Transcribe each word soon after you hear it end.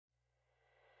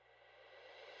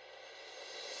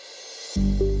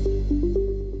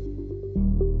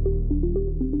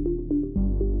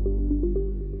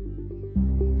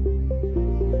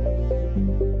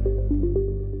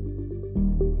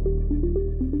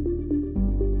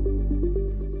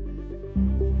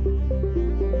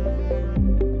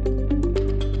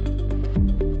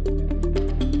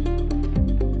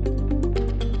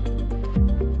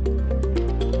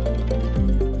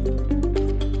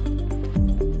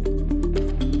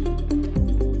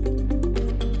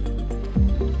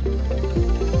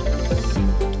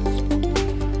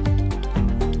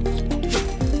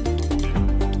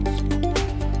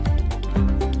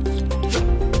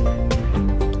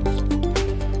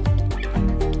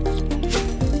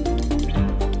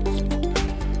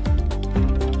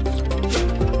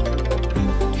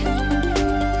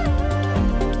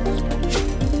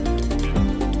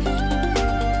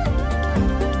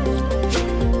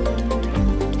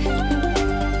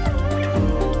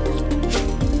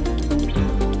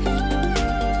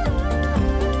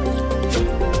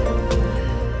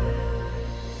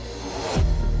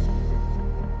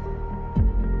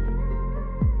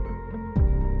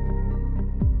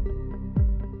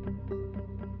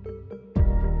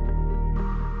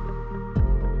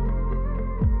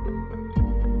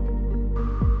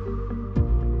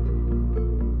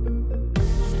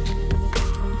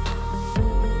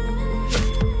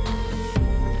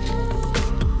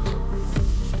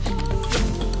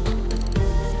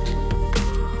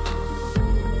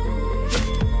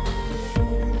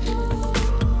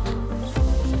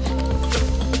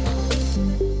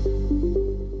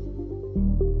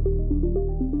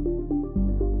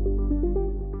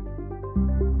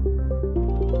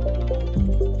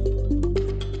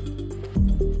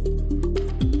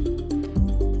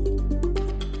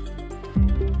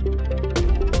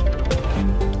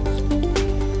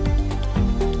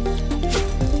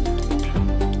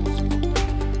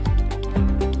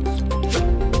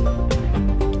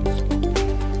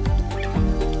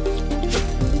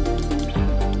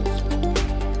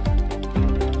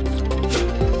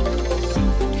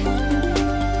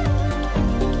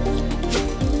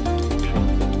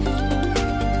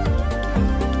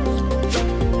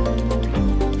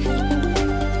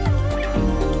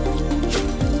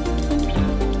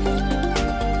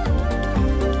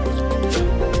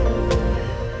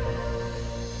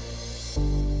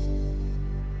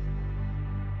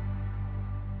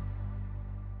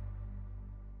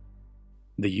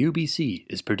The UBC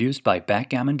is produced by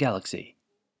Backgammon Galaxy.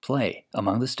 Play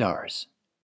among the stars.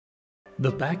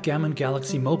 The Backgammon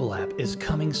Galaxy mobile app is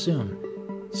coming soon.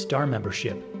 Star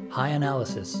membership, high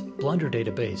analysis, blunder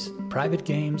database, private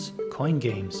games, coin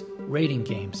games, rating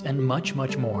games, and much,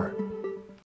 much more.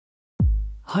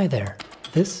 Hi there.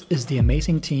 This is the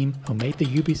amazing team who made the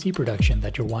UBC production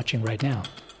that you're watching right now.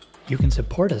 You can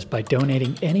support us by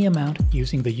donating any amount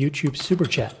using the YouTube Super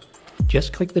Chat.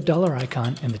 Just click the dollar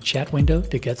icon in the chat window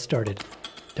to get started.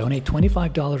 Donate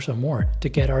 $25 or more to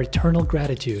get our eternal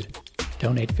gratitude.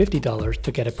 Donate $50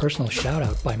 to get a personal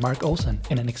shout-out by Marc Olsen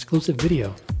in an exclusive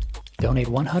video. Donate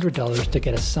 $100 to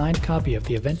get a signed copy of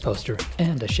the event poster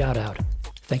and a shout-out.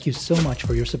 Thank you so much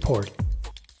for your support.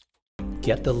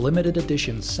 Get the limited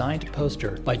edition signed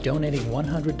poster by donating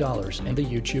 $100 in the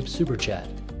YouTube Super Chat.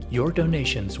 Your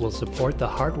donations will support the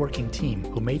hardworking team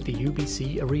who made the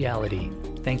UBC a reality.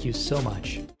 Thank you so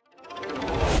much.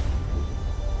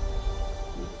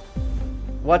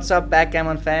 What's up,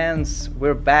 Backgammon fans?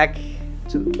 We're back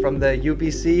from the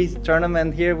UBC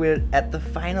tournament here. We're at the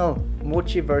final,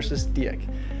 Mochy versus Dirk.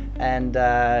 And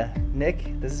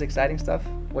Nick, this is exciting stuff.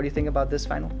 What do you think about this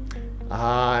final?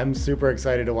 I'm super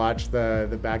excited to watch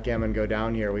the backgammon go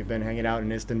down here. We've been hanging out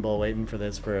in Istanbul waiting for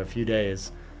this for a few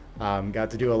days. Got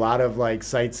to do a lot of like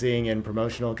sightseeing and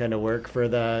promotional kind of work for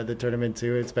the tournament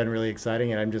too. It's been really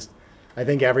exciting, and I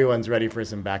think everyone's ready for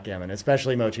some backgammon,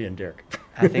 especially Mochy and Dirk.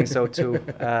 I think so too.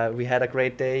 We had a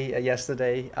great day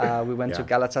yesterday. We went to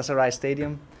Galatasaray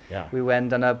Stadium. Yeah. We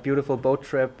went on a beautiful boat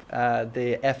trip.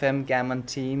 The FM Gammon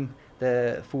team,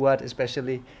 the Fuad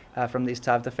especially, from the East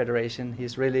After Federation,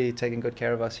 he's really taking good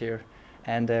care of us here.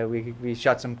 And we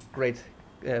shot some great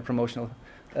promotional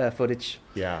footage.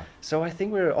 Yeah. So I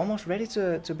think we're almost ready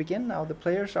to begin now. The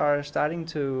players are starting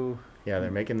to they're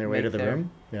making their way to the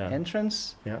room. Yeah.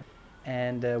 Entrance. Yeah.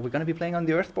 And we're going to be playing on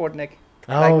the Earthboard, Nick.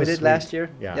 Oh, like we did sweet. last year.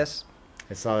 Yeah. Yes.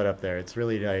 I saw it up there. It's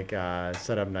really like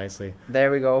set up nicely.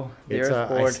 There we go. The I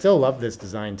Earthboard. still love this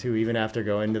design too, even after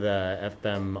going to the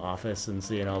FBEM office and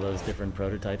seeing all those different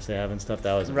prototypes they have and stuff.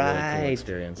 That was a really cool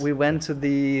experience. We went to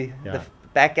the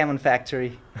Backgammon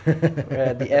factory,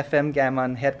 the FM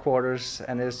Gammon headquarters,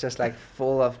 and it's just like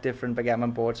full of different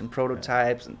backgammon boards and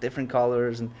prototypes and different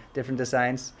colors and different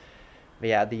designs. But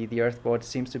yeah, the Earthboard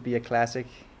seems to be a classic.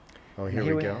 Oh, here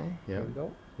we go. Yeah. Here we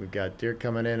go. We've got Dirk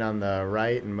coming in on the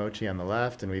right and Mochy on the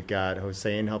left, and we've got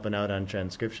Hossein helping out on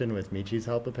transcription with Michi's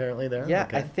help apparently there. Yeah,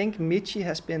 okay. I think Michi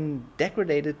has been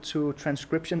degraded to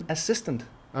transcription assistant.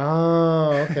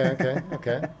 Oh,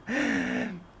 okay.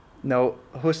 No,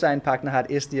 Hossein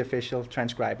Paknahat is the official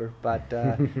transcriber, but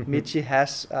Michi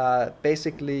has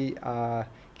basically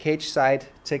cage side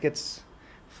tickets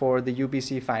for the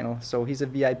UBC final. So he's a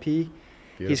VIP. Beautiful.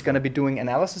 He's going to be doing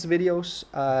analysis videos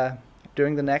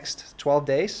during the next 12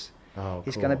 days. Oh,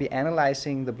 he's cool. going to be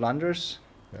analyzing the blunders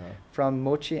from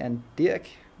Mochy and Dirk.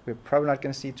 We're probably not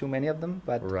going to see too many of them,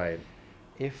 but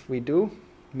if we do,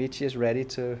 Michi is ready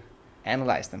to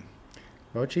analyze them.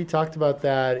 Mochy talked about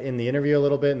that in the interview a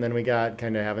little bit, and then we got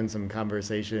kind of having some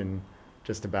conversation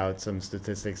just about some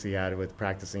statistics he had with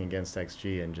practicing against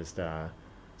XG and just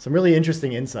some really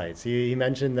interesting insights. He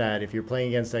mentioned that if you're playing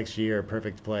against XG or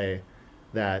perfect play,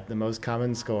 that the most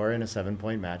common score in a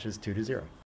 7-point match is 2-0.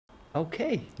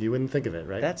 Okay. You wouldn't think of it,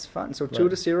 right? That's fun. So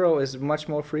 2-0 is much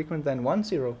more frequent than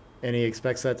 1-0. And he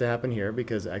expects that to happen here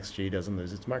because XG doesn't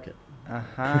lose its market.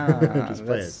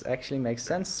 That actually makes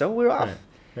sense. So we're off. Right.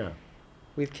 Yeah.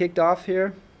 We've kicked off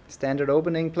here. Standard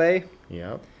opening play.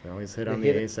 Yep. Always hit on the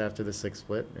ace after the 6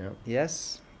 split. Yep.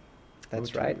 Yes.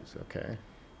 That's right. Okay.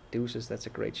 Deuces, that's a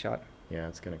great shot. Yeah,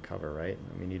 it's going to cover, right?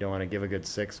 I mean, you don't want to give a good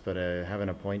 6, but having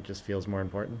a point just feels more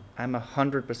important. I'm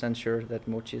 100% sure that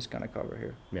Mochy is going to cover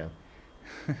here. Yeah.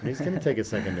 He's going to take a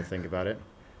second to think about it.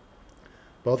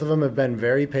 Both of them have been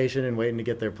very patient and waiting to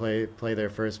get their play their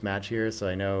first match here, so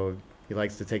I know he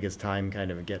likes to take his time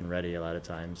kind of getting ready a lot of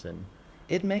times. And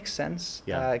it makes sense.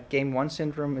 Yeah. Game 1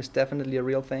 syndrome is definitely a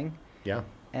real thing. Yeah.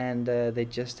 And they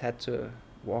just had to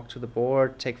walk to the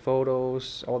board, take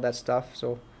photos, all that stuff.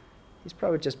 So he's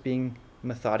probably just being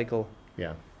methodical.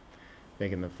 Yeah.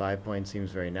 Making the 5 point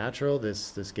seems very natural.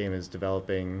 This game is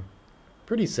developing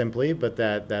pretty simply, but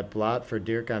that blot for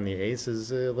Dirk on the ace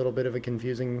is a little bit of a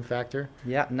confusing factor.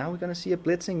 Yeah, now we're going to see a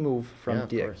blitzing move from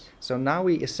Dirk. Of course. So now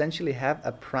we essentially have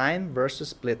a prime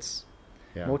versus blitz.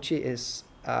 Yeah. Mochy is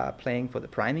playing for the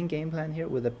priming game plan here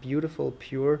with a beautiful,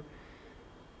 pure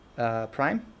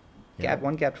prime. Yeah. Gap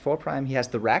 1, gap 4 prime. He has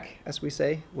the rack, as we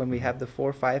say, when we have the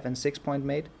 4, 5, and 6 point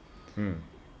made.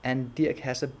 And Dirk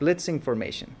has a blitzing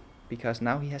formation because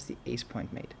now he has the ace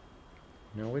point made.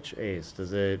 Now, which ace?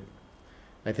 Does it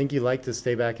I think you like to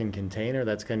stay back and contain, or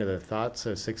that's kind of the thought.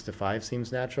 So 6 to 5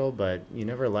 seems natural, but you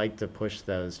never like to push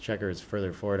those checkers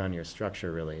further forward on your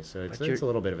structure, really. So it's a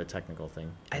little bit of a technical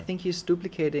thing. I think he's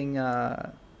duplicating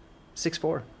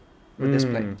 6-4 with this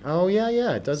play. Oh, yeah,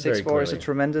 it does very clearly. 6-4 is a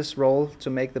tremendous roll to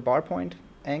make the bar point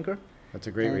anchor. That's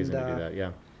a great reason to do that,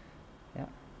 yeah. Yeah.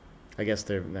 I guess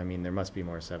there must be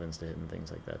more 7s to hit and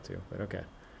things like that too, but okay.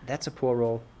 That's a poor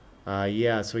roll.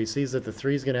 Yeah, so he sees that the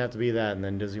 3 is going to have to be that, and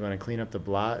then does he want to clean up the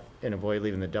blot and avoid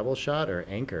leaving the double shot or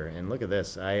anchor? And look at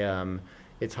this.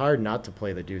 It's hard not to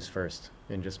play the deuce first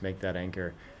and just make that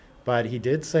anchor. But he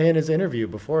did say in his interview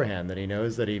beforehand that he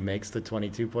knows that he makes the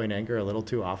 22-point anchor a little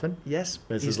too often. Yes,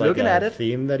 this he's is like looking at it.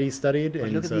 Theme that he studied. But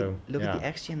and look so, at the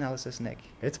XG analysis, Nick.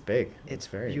 It's big. It's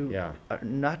very, you are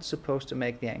not supposed to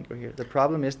make the anchor here. The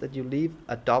problem is that you leave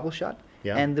a double shot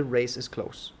and the race is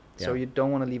close. So you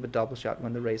don't want to leave a double shot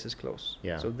when the race is close.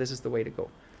 Yeah. So this is the way to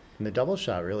go. And the double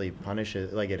shot really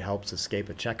punishes, like it helps escape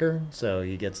a checker. So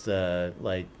he gets to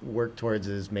like work towards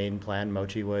his main plan,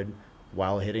 Mochy would,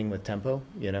 while hitting with tempo,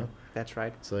 you know? That's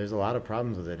right. So there's a lot of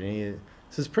problems with it. And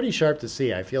this is pretty sharp to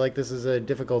see. I feel like this is a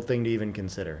difficult thing to even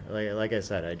consider. Like I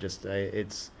said,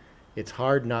 it's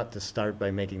hard not to start by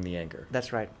making the anchor.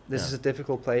 That's right. This is a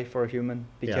difficult play for a human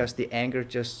because the anchor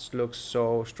just looks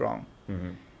so strong.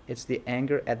 Mm-hmm. It's the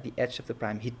anchor at the edge of the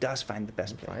prime. He does find the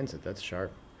best play. Finds it. That's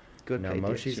sharp. Good play. Now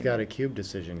Mochy's got a cube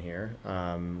decision here.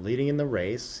 Leading in the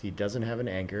race, he doesn't have an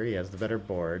anchor. He has the better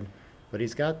board, but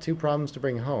he's got 2 problems to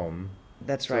bring home.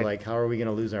 That's so right. Like, how are we going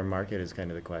to lose our market is kind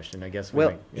of the question. I guess.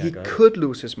 Well, he could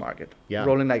lose his market. Yeah.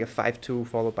 Rolling like a 5-2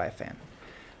 followed by a fan.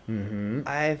 Mm-hmm.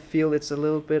 I feel it's a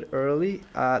little bit early.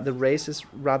 The race is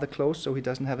rather close, so he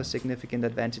doesn't have a significant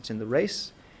advantage in the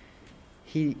race.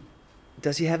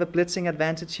 Does he have a blitzing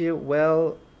advantage here?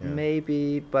 Well,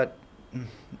 maybe, but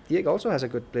Dirk also has a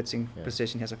good blitzing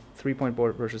position. He has a 3-point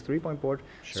board versus 3-point board.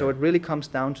 Sure. So it really comes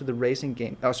down to the racing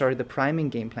game. The priming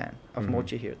game plan of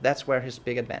Mochy here. That's where his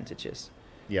big advantage is.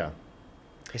 Yeah.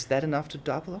 Is that enough to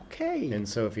double? Okay. And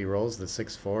so if he rolls the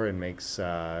 6-4 and makes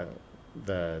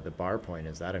the bar point,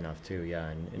 is that enough too? Yeah.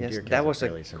 And yes, Dirk that was a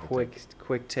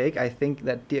quick take. I think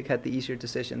that Dirk had the easier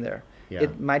decision there. Yeah.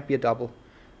 It might be a double.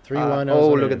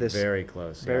 3-1. Look at this. Very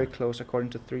close. Very close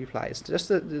according to 3ply. It's just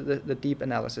the deep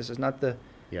analysis. It's not the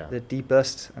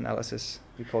deepest analysis.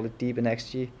 We call it deep in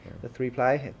XG, the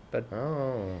 3ply. But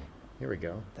here we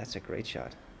go. That's a great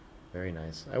shot. Very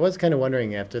nice. I was kind of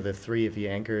wondering after the 3, if he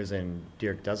anchors and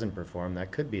Dirk doesn't perform,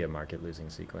 that could be a market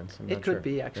losing sequence. It could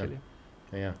be, actually.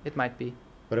 Yeah. It might be.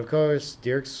 But of course,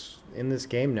 Dirk's in this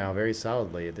game now very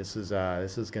solidly. This is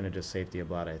going to just safety a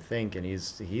blot, I think, and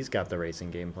he's got the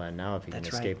racing game plan now if he can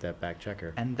escape that back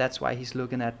checker. And that's why he's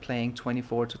looking at playing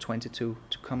 24 to 22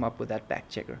 to come up with that back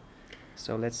checker.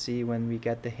 So let's see when we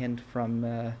get the hint from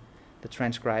the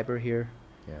transcriber here.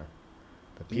 Yeah,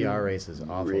 the PR race is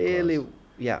awful close.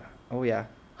 Yeah. Oh yeah.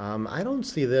 I don't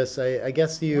see this. I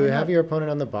guess you have your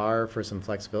opponent on the bar for some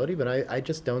flexibility, but I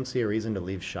just don't see a reason to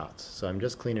leave shots. So I'm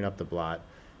just cleaning up the blot.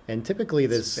 And typically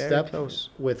this step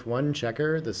with 1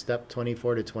 checker, the step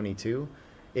 24 to 22,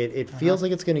 it feels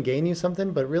like it's going to gain you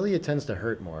something, but really it tends to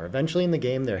hurt more. Eventually in the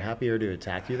game, they're happier to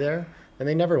attack you there, and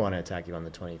they never want to attack you on the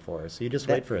 24. So you just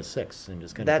wait for a 6 and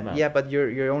just kind of come out. Yeah, but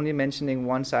you're only mentioning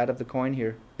one side of the coin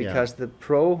here, because the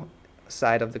pro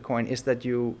side of the coin is that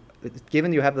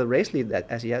given you have the race lead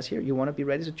as he has here, you want to be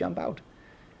ready to jump out.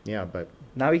 Yeah, but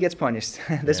now he gets punished.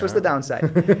 This was the downside,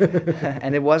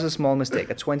 and it was a small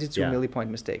mistake, a 22 millipoint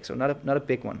mistake, so not a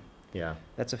big one. Yeah,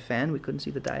 that's a fan. We couldn't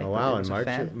see the die. Oh wow! And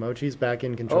Mochy's back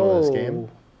in control of this game.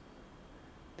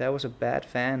 That was a bad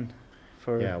fan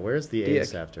for. Yeah, where's the Dirk.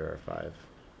 ace after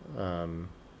R5?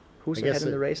 Who's ahead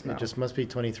in the race now? It just must be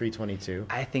 23-22.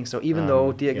 I think so. Even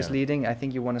though Dirk is leading, I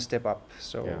think you want to step up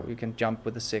so you can jump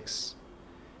with the 6.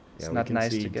 It's not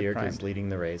nice to get Dirk primed. is leading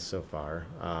the race so far.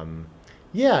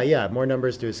 Yeah, more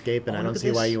numbers to escape, and I don't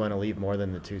see why you want to leave more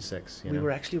than the 2-6. We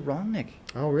were actually wrong, Nick.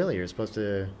 Oh, really? You're supposed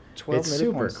to... 12 It's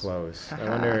super close. I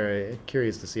wonder,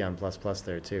 curious to see on ++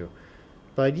 there, too.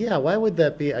 But yeah, why would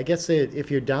that be? I guess if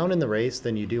you're down in the race,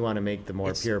 then you do want to make the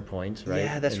more pure point, right?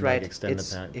 Yeah, that's right. Extend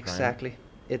the prime. Exactly.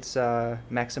 It's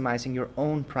maximizing your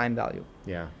own prime value.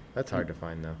 Yeah, that's hard to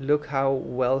find, though. Look how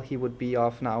well he would be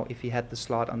off now if he had the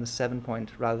slot on the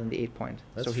 7-point rather than the 8-point.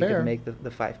 That's so fair. He could make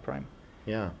the 5 prime.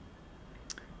 Yeah.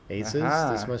 Aces,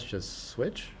 this must just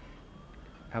switch.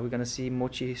 Are we going to see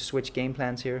Mochy switch game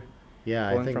plans here? Yeah,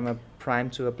 Going I think from a prime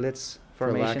to a blitz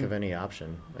formation. For lack of any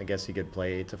option. I guess he could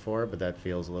play 8-4, but that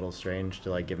feels a little strange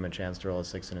to give him a chance to roll a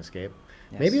 6 and escape.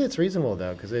 Yes. Maybe it's reasonable,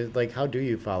 though, because how do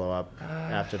you follow up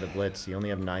after the blitz? You only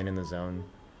have 9 in the zone.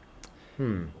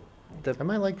 I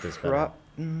might like this better.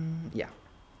 Yeah.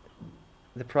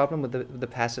 the problem with the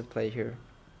passive play here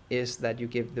is that you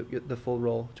give the full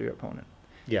roll to your opponent.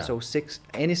 Yeah. So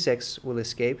any 6 will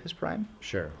escape his prime.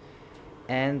 Sure.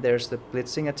 And there's the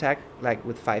blitzing attack, like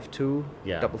with 5-2,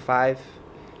 Yeah. double 5.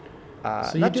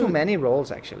 So not too many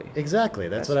rolls, actually. Exactly.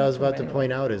 That's what I was about to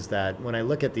point out, is that when I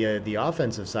look at the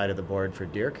offensive side of the board for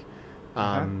Dirk,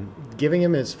 giving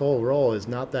him his full roll is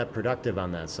not that productive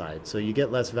on that side. So you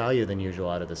get less value than usual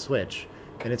out of the switch.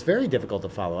 And it's very difficult to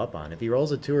follow up on. If he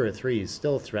rolls a 2 or a 3, he's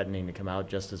still threatening to come out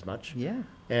just as much. Yeah.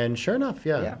 And sure enough,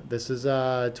 this is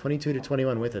 22 to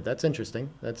 21 with it. That's interesting.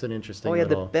 That's an interesting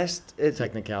little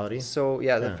technicality. So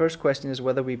the first question is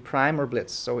whether we prime or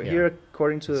blitz. So here,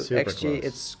 according to Super XG, close.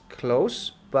 it's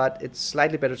close, but it's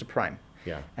slightly better to prime.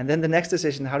 Yeah. And then the next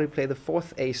decision, how do we play the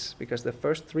 4th ace? Because the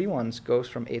first 3 ones goes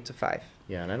from 8 to 5.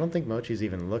 Yeah, and I don't think Mochy's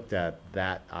even looked at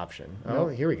that option. No. Oh,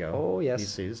 here we go. Oh, yes. He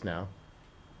sees now.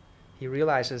 He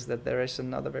realizes that there is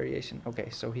another variation. Okay,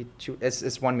 so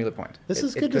it's 1 melee point. This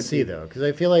is good to see, though, because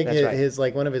I feel like his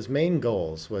right. one of his main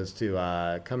goals was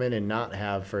to come in and not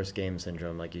have first game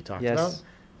syndrome, like you talked about.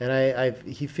 And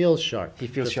he feels sharp. He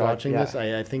feels just sharp. Watching this,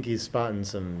 I think he's spotting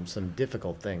some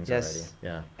difficult things already.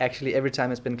 Yeah. Actually, every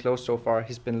time it's been close so far,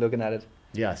 he's been looking at it.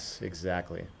 Yes,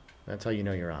 exactly. That's how you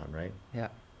know you're on, right? Yeah.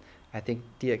 I think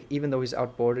Dirk, even though he's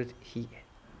outboarded, he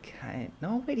He's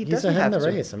doesn't ahead have in the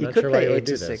to. race. I'm he not could sure why play he would 8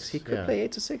 do to this. 6. He could play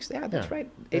 8 to 6. Yeah, that's right.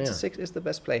 8 to 6 is the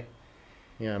best play.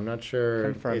 Yeah, I'm not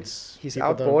sure. Confirmed. He's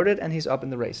outboarded and he's up in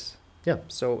the race. Yeah.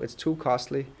 So it's too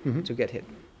costly to get hit.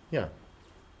 Yeah.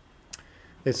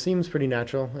 It seems pretty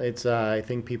natural. It's I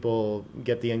think people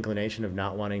get the inclination of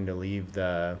not wanting to leave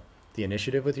the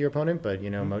initiative with your opponent, but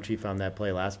Mochy found that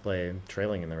last play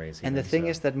trailing in the race. And the thing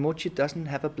is that Mochy doesn't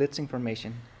have a blitzing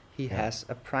formation. He has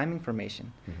a priming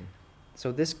formation.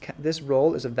 So this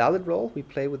roll is a valid roll. We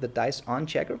play with the dice on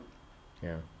checker.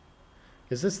 Yeah.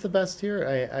 Is this the best here?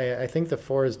 I think the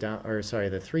 4 is down, or sorry,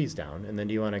 the 3's down. And then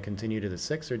do you want to continue to the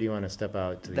 6, or do you want to step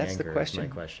out to the anchor? That's the question. Is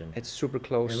my question. It's super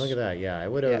close. And look at that. Yeah, I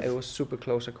would have. Yeah, it was super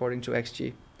close according to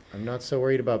XG. I'm not so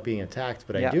worried about being attacked,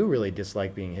 but I do really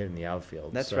dislike being hit in the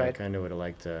outfield. That's so right. I kind of would have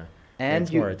liked to.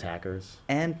 And more attackers.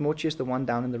 And Mochy is the one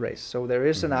down in the race, so there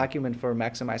is an argument for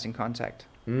maximizing contact.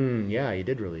 Yeah, he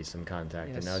did release some contact,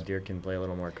 Yes. and now Dirk can play a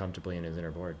little more comfortably in his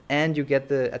inner board. And you get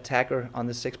the attacker on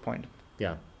the 6 point.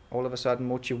 Yeah. All of a sudden,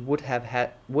 Mochy would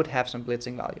have some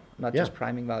blitzing value, not just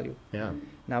priming value. Yeah.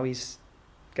 Now he's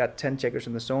got 10 checkers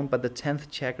in the zone, but the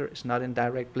 10th checker is not in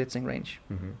direct blitzing range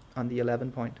on the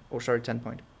 10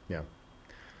 point. Yeah.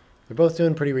 They're both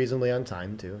doing pretty reasonably on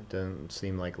time, too. Doesn't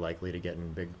seem likely to get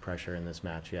in big pressure in this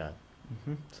match yet.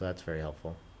 So that's very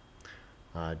helpful.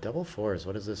 Double 4s,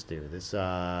 what does this do? This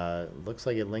looks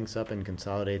like it links up and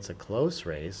consolidates a close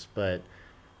race, but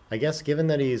I guess given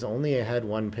that he's only ahead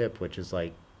 1 pip, which is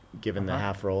given the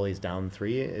half roll, he's down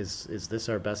 3, is this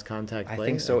our best contact play? I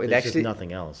think so. There's just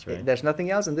nothing else, right? There's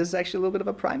nothing else, and this is actually a little bit of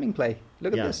a priming play.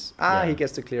 Look at this. He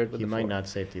gets to clear it with the 4. He might not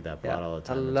safety that plot all the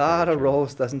time. A lot of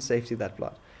rolls doesn't safety that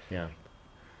plot. Yeah.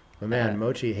 But man,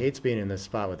 Mochy hates being in this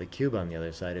spot with the cube on the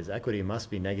other side. His equity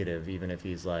must be negative, even if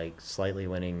he's slightly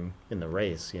winning in the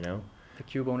race, The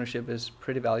cube ownership is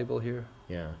pretty valuable here.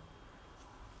 Yeah.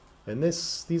 And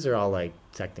these are all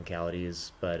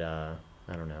technicalities, but I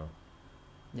don't know.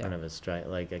 Yeah. Kind of a strike.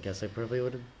 I guess I probably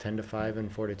would have 10 to 5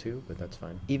 and 4 to 2, but that's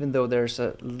fine. Even though there's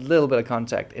a little bit of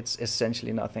contact, it's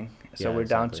essentially nothing. So we're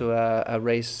down to a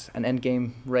race, an end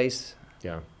game race.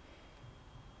 Yeah.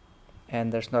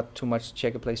 And there's not too much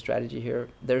checker play strategy here.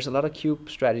 There's a lot of cube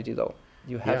strategy, though.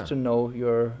 You have to know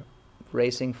your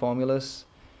racing formulas.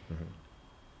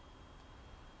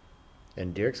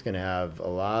 And Dirk's going to have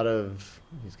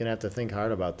he's going to have to think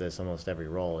hard about this almost every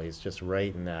roll. He's just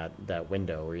right in that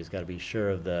window where he's got to be sure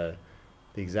of the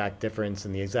exact difference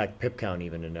and the exact pip count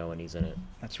even to know when he's in it.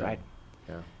 That's right.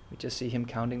 Yeah. We just see him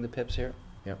counting the pips here.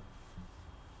 Yep.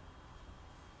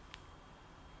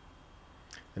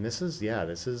 And this is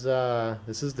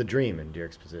the dream in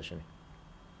Dirk's position.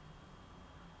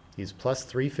 He's plus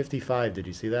 355. Did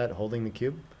you see that? Holding the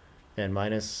cube, and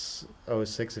minus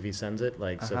 0.6 if he sends it.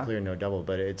 So clear, no double.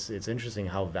 But it's interesting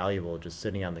how valuable just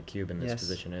sitting on the cube in this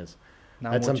position is.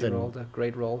 Now Mochy rolled a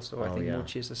great roll, so I think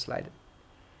Mochy is a slight.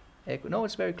 No,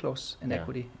 it's very close in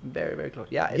equity. Very, very close.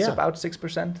 Yeah, it's about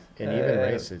 6%. In even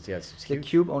races, it's the huge.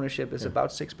 cube ownership is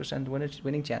about 6%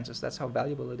 winning chances. That's how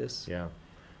valuable it is. Yeah.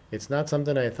 It's not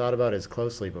something I thought about as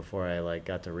closely before I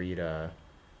got to read a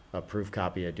proof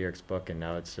copy of Dirk's book, and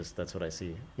now it's just that's what I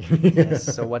see.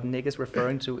 Yes. So what Nick is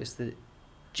referring to is the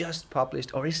just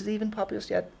published, or is it even published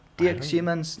yet? Dirk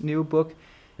Schiemann's new book,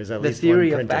 There's at The least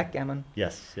Theory one of printed. Backgammon.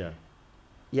 Yes, yeah.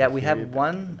 Yeah, we have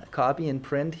one copy in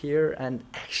print here, and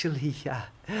actually,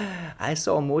 I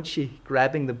saw Mochy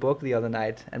grabbing the book the other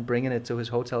night and bringing it to his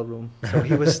hotel room. So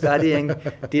he was studying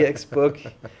Dirk's book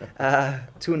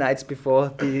 2 nights before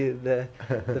the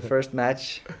first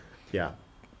match. Yeah.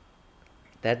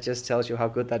 That just tells you how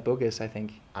good that book is, I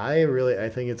think. I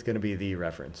think it's going to be the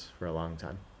reference for a long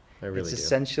time. I really do. It's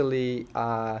essentially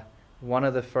one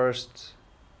of the first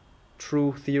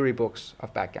true theory books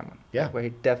of backgammon. Yeah. Where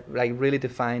he really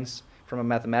defines from a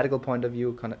mathematical point of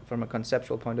view, from a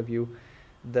conceptual point of view,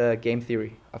 the game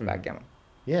theory of backgammon.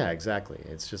 Yeah, exactly.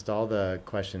 It's just all the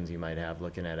questions you might have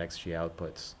looking at XG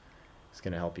outputs. It's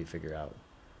going to help you figure out.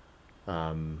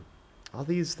 All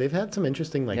these, they've had some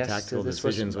interesting tactical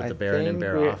decisions with the bear in and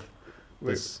bear off.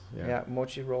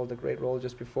 Mochy rolled a great roll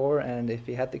just before, and if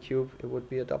he had the cube, it would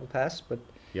be a double pass. But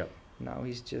now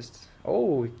he's just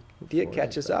Dirk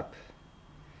catches up.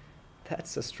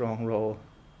 That's a strong roll.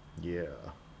 Yeah.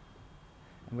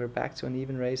 And we're back to an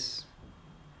even race.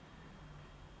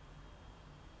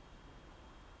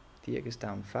 Dirk is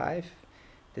down 5.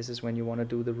 This is when you want to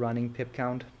do the running pip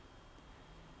count.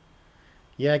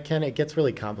 Yeah, it gets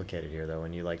really complicated here though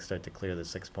when you start to clear the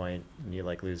 6 point and you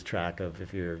lose track of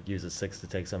if you use a 6 to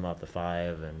take some off the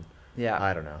 5, and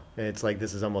I don't know. It's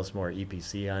this is almost more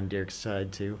EPC on Dirk's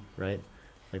side too, right?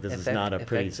 This is not a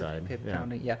pretty side. Pip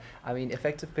counting, yeah. I mean,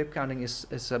 effective pip counting is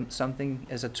something,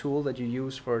 as a tool that you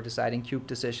use for deciding cube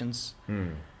decisions.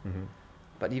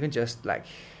 But even just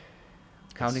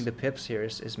counting the pips here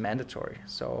is mandatory.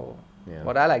 So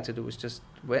what I like to do is just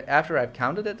after I've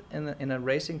counted it in a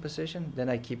racing position, then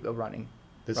I keep a running.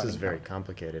 This is very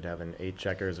complicated, having 8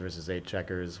 checkers versus 8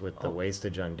 checkers with the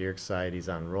wastage on Dirk's side. He's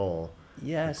on roll.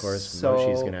 Yes. Of course,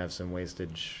 Mochy's going to have some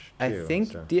wastage too. I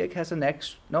think Dirk has an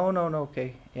extra. No,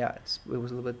 okay. Yeah, it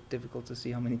was a little bit difficult to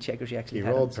see how many checkers he actually had.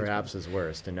 He rolled perhaps his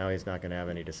worst, and now he's not going to have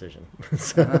any decision.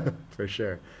 So, for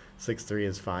sure. 6-3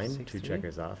 is fine. 2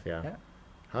 checkers off, yeah.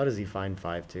 How does he find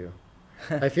 5-2?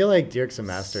 I feel like Dirk's a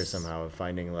master somehow of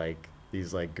finding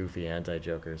these goofy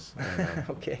anti-jokers.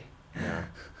 Okay. Yeah.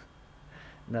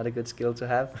 Not a good skill to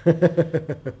have.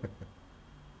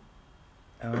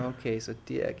 Okay, so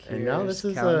Dirk here. And now this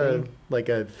is counting. a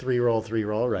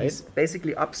 3-roll, right? He's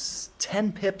basically up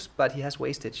 10 pips, but he has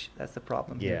wastage. That's the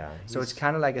problem. Yeah. So it's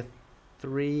kind of like a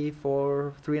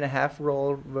 3.5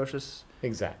 roll versus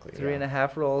exactly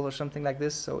 3.5 roll or something like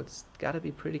this. So it's got to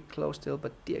be pretty close still,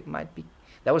 but Dirk might be.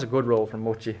 That was a good roll from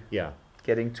Mochy. Yeah.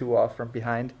 Getting 2 off from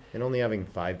behind. And only having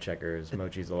 5 checkers,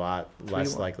 Mochy's a lot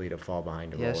less likely to fall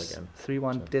behind a roll again.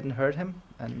 3-1 didn't hurt him,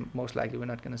 and most likely we're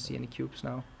not going to see any cubes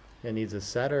now. It needs a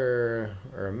set or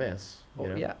a miss.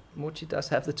 Yeah, Mochy does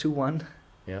have the 2-1.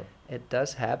 Yep. It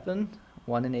does happen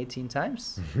 1 in 18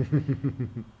 times.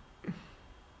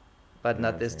 But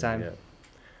not this time. Yet.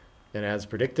 And as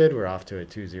predicted, we're off to a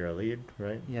 2-0 lead,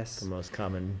 right? Yes. The most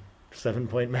common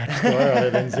 7-point match score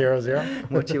other than 0-0.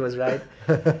 Mochy was right.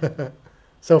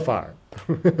 So far.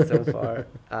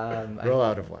 Roll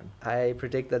out of 1. I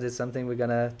predict that it's something we're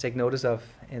going to take notice of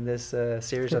in this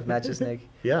series of matches, Nick.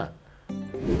 Yeah.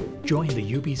 Join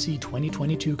the UBC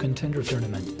 2022 Contender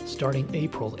Tournament starting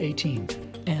April 18th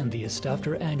and the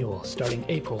Istafter Annual starting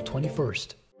April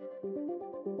 21st.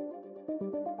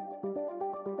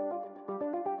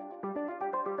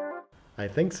 I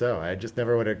think so. It just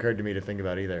never would have occurred to me to think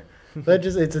about either. But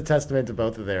it's a testament to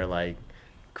both of their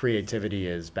creativity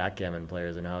as backgammon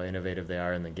players and how innovative they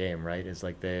are in the game, right? It's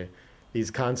these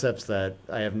concepts that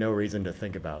I have no reason to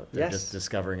think about. They're just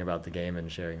discovering about the game and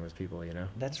sharing with people,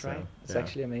 That's right. It's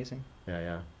actually amazing.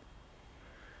 Yeah.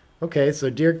 Okay, so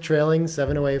Dirk trailing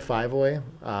 7 away, 5 away.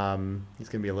 He's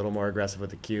going to be a little more aggressive with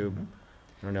the cube.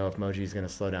 I don't know if Mochy's going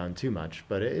to slow down too much,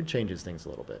 but it changes things a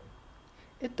little bit.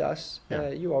 It does. Yeah.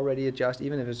 You already adjust,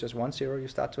 even if it's just 1-0, you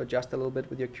start to adjust a little bit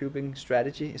with your cubing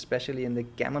strategy, especially in the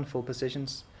gammon full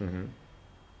positions.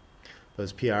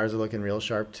 Those PRs are looking real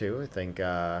sharp too. I think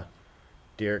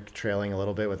Dirk trailing a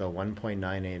little bit with a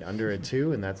 1.98 under a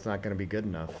 2, and that's not going to be good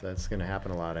enough. That's going to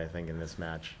happen a lot, I think, in this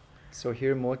match. So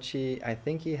here Mochy, I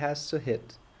think he has to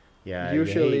hit. Yeah,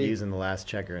 usually you hate using the last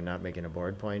checker and not making a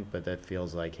board point, but that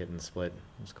feels like hit and split.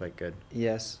 It's quite good.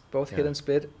 Yes, both hit and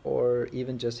split, or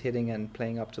even just hitting and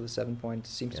playing up to the 7 point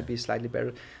seems to be slightly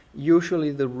better.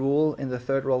 Usually the rule in the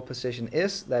 3rd roll position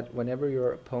is that whenever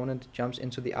your opponent jumps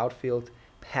into the outfield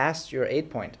past your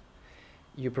 8 point,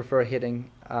 you prefer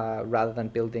hitting rather than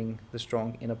building the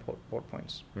strong inner board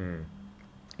points.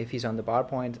 If he's on the bar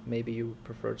point, maybe you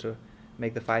prefer to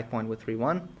make the 5 point with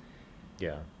 3-1.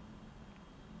 Yeah.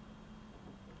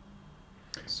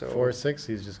 So 4-6,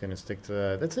 he's just going to stick to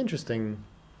that. That's interesting.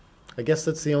 I guess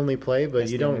that's the only play, but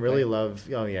That's you the don't only really play. love.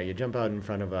 Oh yeah, you jump out in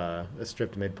front of a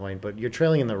stripped midpoint, but you're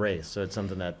trailing in the race, so it's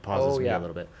something that pauses me yeah. a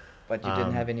little bit. But you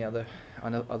didn't have any other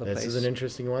This plays. is an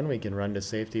interesting one. We can run to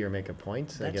safety or make a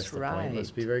point. I That's guess the point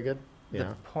must be right. very good. The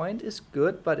Yeah. point is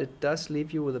good, but it does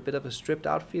leave you with a bit of a stripped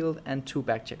outfield and 2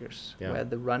 back checkers, Yeah. where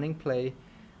the running play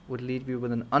would leave you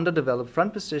with an underdeveloped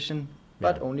front position,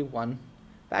 but Yeah. only 1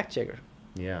 back checker.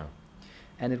 Yeah.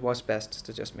 And it was best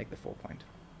to just make the 4 point,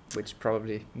 which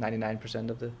probably 99%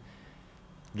 of the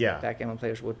Yeah. backgammon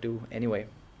players would do anyway.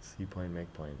 See point,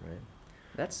 make point, right?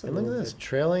 That's a And look at little this, bit-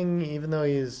 trailing, even though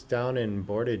he's down in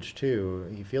boardage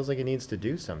too, he feels like he needs to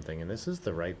do something, and this is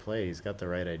the right play. He's got the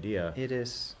right idea. It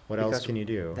is. What else because can you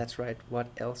do? That's right. What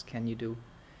else can you do?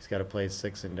 He's got to play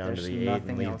 6 and down There's to the 8 and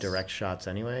nothing leave else. direct shots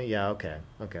anyway. Yeah, okay.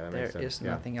 Okay, that There makes sense. is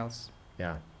Yeah. nothing else.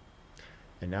 Yeah.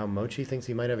 And now Mochy thinks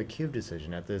he might have a cube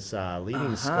decision. At this leading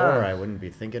Uh-huh. score, I wouldn't be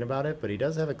thinking about it, but he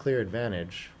does have a clear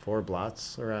advantage. 4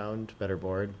 blots around, better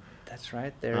board. That's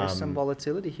right. There is some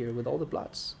volatility here with all the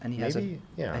blots, and he has Maybe,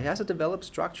 he yeah. has a developed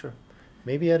structure.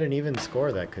 Maybe at an even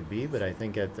score that could be, but I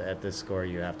think at this score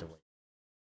you have to wait.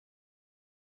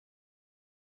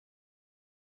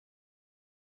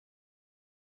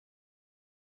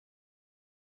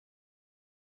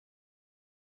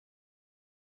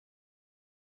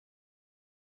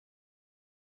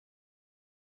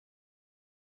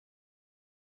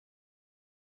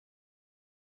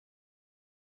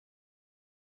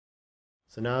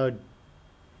 So now,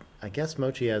 I guess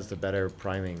Mochy has the better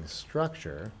priming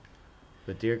structure,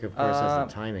 but Dirk, of course, has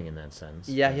the timing in that sense.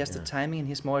 Yeah, But, he has the timing, and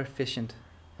he's more efficient.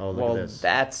 Oh, look Well, at this.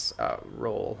 that's a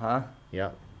roll, huh?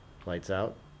 Yep. Lights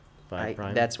out. 5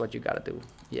 prime. That's what you gotta do.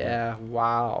 Yeah.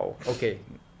 Wow. Okay.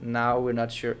 Now we're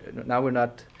not sure. Now we're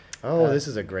not. Oh, this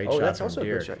is a great Oh, shot that's from also a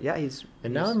Dirk. good shot. Yeah, he's.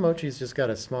 And now Mochy's just got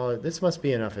a smaller. This must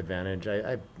be enough advantage.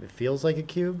 It feels like a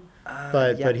cube, yeah.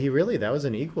 but he really, that was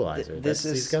an equalizer. This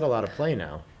He's is- got a lot of play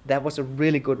now. That was a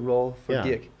really good roll for Yeah.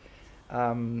 Dirk.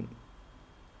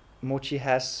 Mochy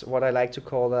has what I like to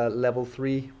call a level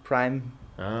 3 prime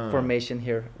Ah, formation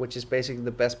here, which is basically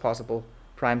the best possible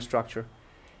prime structure.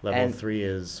 level and 3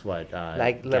 is what?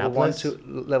 Like level 1, gapless?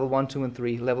 2, level 1, 2, and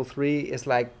 3. Level 3 is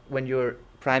like when your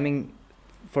priming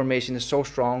formation is so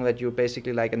strong that you're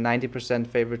basically like a 90%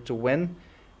 favorite to win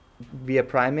via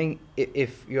priming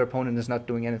if your opponent is not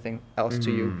doing anything else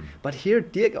to you. Mm. But here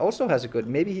Dirk also has a good.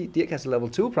 Maybe Dirk has a level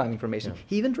 2 priming formation. Yeah.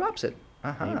 He even drops it. He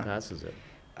Uh-huh. passes it.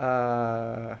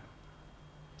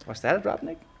 Was that a drop,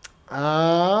 Nick?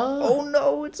 Ah. Oh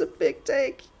no, it's a big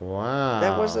take. Wow.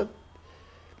 That was a.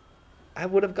 I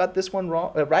would have got this one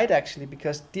wrong, right actually,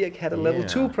 because Dirk had a level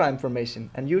 2 Yeah. prime formation,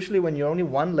 and usually when you're only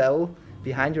 1 level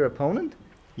behind your opponent,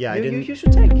 Yeah, I you, didn't. you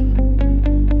should take.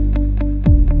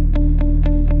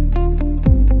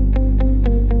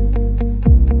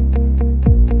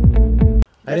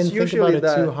 I That's didn't think about usually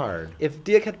it too hard. If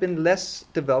Dirk had been less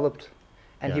developed,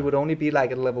 and he Yeah. would only be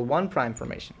like at a level 1 prime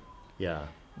formation, Yeah.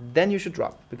 then you should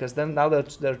drop, because then now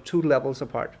they're 2 levels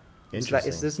apart. It's like,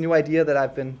 it's Interesting. this new idea that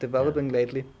I've been developing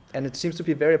lately, and it seems to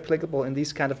be very applicable in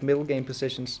these kind of middle game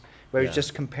positions where Yeah. you're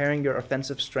just comparing your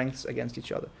offensive strengths against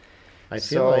each other. I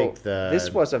feel like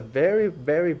this was a very,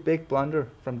 very big blunder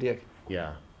from Dirk.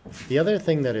 Yeah. The other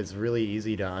thing that is really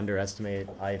easy to underestimate,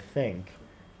 I think,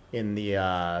 in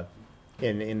the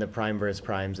in the prime versus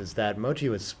primes is that Mochy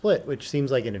was split, which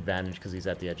seems like an advantage because he's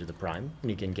at the edge of the prime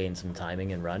and he can gain some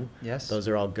timing and run. Yes. Those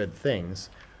are all good things.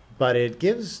 But it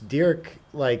gives Dirk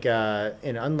like an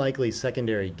unlikely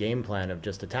secondary game plan of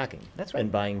just attacking. That's right.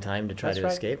 And buying time to try That's to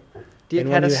right. escape. Dirk and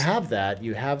had when a you s- have that,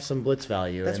 you have some blitz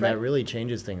value, That's and right. that really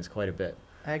changes things quite a bit.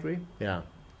 I agree. Yeah.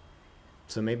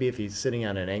 So maybe if he's sitting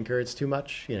on an anchor, it's too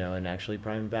much, and actually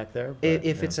primed back there.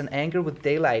 If but, it's an anchor with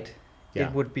daylight, Yeah.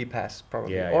 it would be pass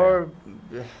probably, Yeah, or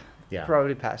yeah.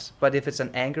 probably pass. But if it's an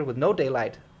anchor with no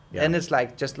daylight, then Yeah. it's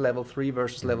like just level 3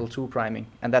 versus level 2 priming,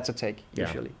 and that's a take Yeah.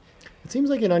 usually. It seems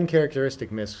like an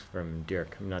uncharacteristic miss from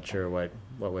Dirk. I'm not sure what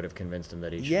would have convinced him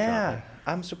that he should drop Yeah, it.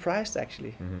 I'm surprised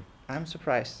actually. Mhm. I'm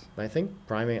surprised. I think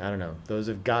priming, I don't know.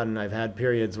 I've had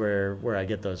periods where I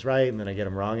get those right and then I get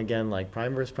them wrong again. Like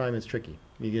prime versus prime is tricky.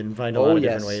 You can find a lot of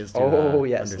different ways to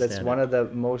yes, that's understand one it. of the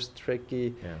most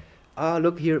tricky. Yeah. Ah,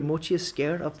 look here, Mochy is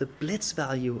scared of the blitz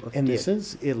value of And Dirk.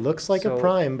 it looks like a So-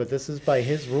 prime, but this is by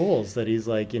his rules that he's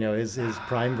like, his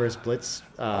prime versus blitz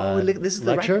Look, this is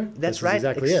the lecture. right. That's This is right.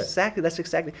 exactly Exactly. That's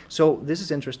exactly. So this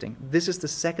is interesting. This is the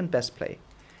second best play,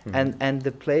 and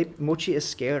the play Mochy is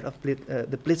scared of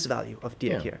the blitz value of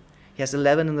Dirk Yeah. here. He has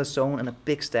 11 in the zone and a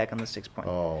big stack on the 6 point.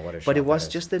 Oh, what a shot But it that was is.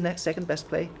 just the second best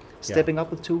play. Stepping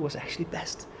up with 2 was actually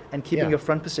best, and keeping Yeah. your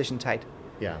front position tight.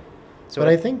 Yeah. So but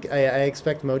I think I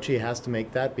expect Mochy has to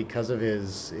make that because of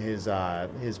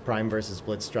his prime versus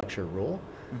blitz structure rule.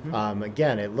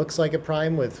 Again, it looks like a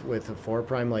prime with a 4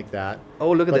 prime like that.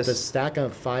 Oh, look at this! this. But the stack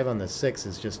of 5 on the 6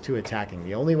 is just too attacking.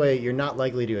 The only way you're not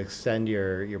likely to extend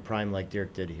your prime like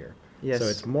Dirk did here. Yes. So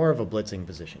it's more of a blitzing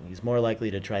position. He's more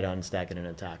likely to try to unstack it and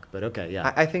attack. But okay,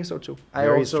 yeah. I think so too. Very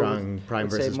I also strong prime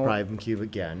would say versus more, prime cube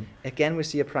again. Again, we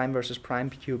see a prime versus prime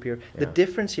cube here. The Yeah.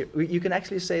 difference here, you can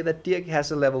actually say that Dirk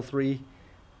has a level 3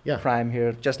 Yeah. prime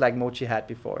here, just like Mochy had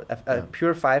before. A Yeah.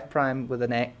 pure 5 prime with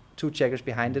 2 checkers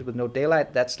behind it with no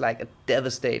daylight, that's like a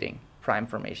devastating prime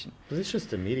formation. But this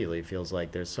just immediately feels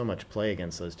like there's so much play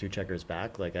against those 2 checkers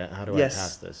back. Like, how do I Yes,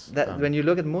 pass this? when you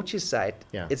look at Mochy's side,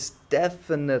 Yeah. it's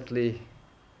definitely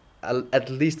at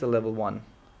least a level 1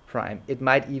 prime. It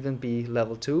might even be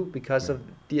level 2 because Yeah. of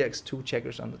DX 2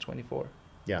 checkers on the 24.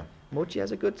 Yeah. Mochy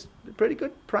has a pretty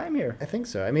good prime here. I think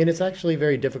so. I mean, it's actually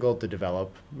very difficult to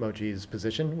develop Mochy's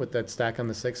position with that stack on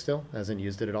the 6 still. Hasn't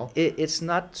used it at all. It's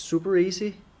not super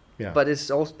easy, Yeah. but it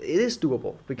is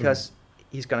doable because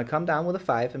he's going to come down with a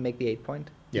 5 and make the 8 point.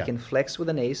 Yeah. He can flex with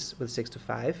an ace with 6 to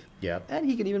 5. Yeah. And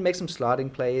he can even make some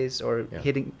slotting plays or Yeah.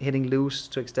 hitting loose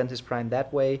to extend his prime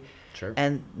that way. Sure.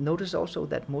 And notice also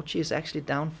that Mochy is actually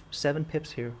down 7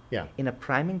 pips here. Yeah. In a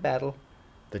priming battle,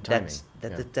 The timing.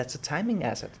 that's a timing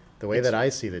asset. The way It's- that I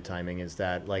see the timing is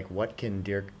that, like, what can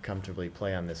Dirk comfortably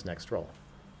play on this next roll?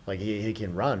 Like, he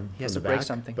can run. He has from to the break back,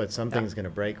 something. But something's going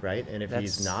to break, right? And if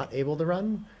he's That's- not able to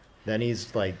run, then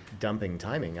he's, like, dumping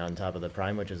timing on top of the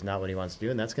prime, which is not what he wants to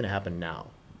do. And that's going to happen now.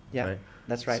 Yeah, Right?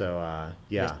 that's right. So,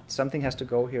 yeah. Yes, something has to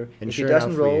go here. And if sure he doesn't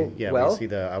enough, roll we well, see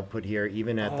the output here,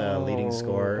 even at the leading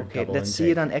score. Okay, double let's see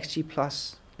it intake. on XG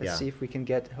plus. Let's Yeah. see if we can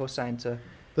get Hossein to.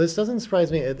 But this doesn't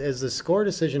surprise me. As the score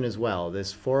decision as well,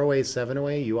 this 4 away, 7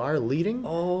 away, you are leading,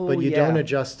 Oh, but you yeah. don't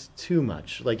adjust too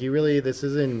much. Like, you really, this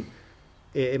isn't,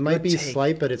 it might Good be take.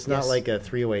 slight, but it's not Yes. like a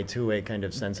 3 away, 2 away kind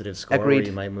of sensitive score where Agreed.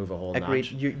 you might move a whole Agreed.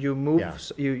 notch. You move, Yeah.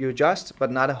 you adjust, but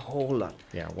not a whole lot.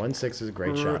 Yeah, 1-6 is a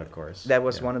great shot, of course. That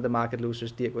was Yeah. one of the market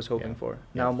losers Dirk was hoping Yeah. for.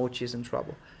 Yeah. Now Mochy is in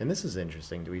trouble. And this is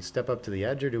interesting. Do we step up to the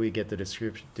edge or do we get the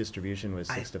distribution with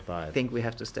 6 to 5? I think we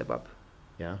have to step up.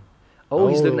 Yeah. Oh,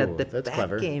 he's looking Oh, at the that's back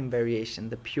clever. game variation.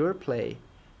 The pure play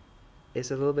is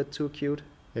a little bit too cute.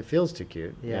 It feels too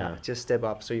cute. Yeah, just step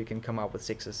up so you can come out with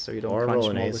 6s, so you don't Or punch roll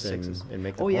an more with ace and, 6s. and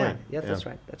make the Oh point. yeah, yeah, that's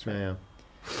right, that's right. Yeah,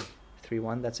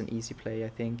 3-1, that's an easy play, I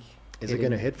think. Is it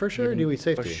going to hit for sure, or do we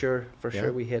safety? For Yeah?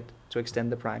 sure we hit to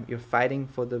extend the prime. You're fighting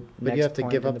for the But next you have to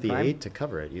point give in up the prime. 8 to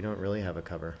cover it. You don't really have a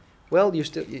cover. Well, you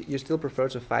still prefer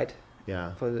to fight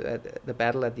Yeah. for the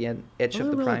battle at the edge Well, of the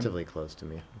they're prime. relatively close to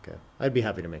me. Okay. I'd be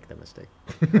happy to make that mistake.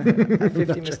 A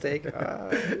 50 mistake.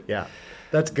 Yeah.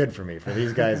 That's good for me. For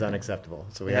these guys, unacceptable.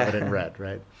 So we have it Yeah. in red,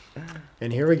 right?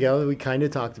 And here we go. We kind of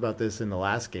talked about this in the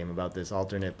last game, about this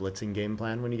alternate blitzing game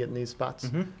plan when you get in these spots.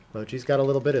 Mhm. Mochy's got a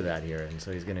little bit of that here, and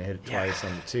so he's going to hit it Yeah. twice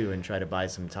on the 2 and try to buy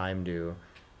some time to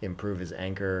improve his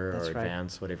anchor That's or right.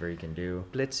 advance, whatever he can do.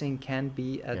 Blitzing can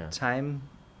be a Yeah. time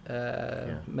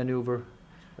maneuver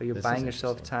where you're This is buying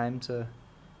yourself interesting. time to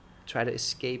try to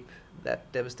escape that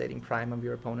devastating prime of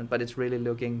your opponent, but it's really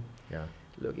looking Yeah.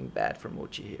 bad for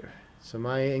Mochy here. So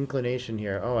my inclination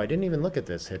here, I didn't even look at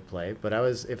this hit play, but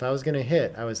if I was going to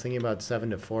hit, I was thinking about 7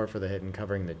 to 4 for the hit and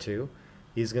covering the 2.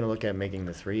 He's going to look at making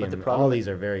the 3, But and the problem all is these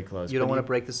are very close. You don't but want to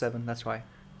break the 7, that's why.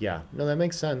 Yeah, no, that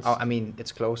makes sense. Oh, I mean,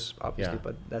 it's close, obviously, Yeah.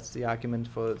 but that's the argument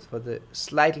for the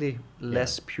slightly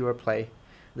less pure play.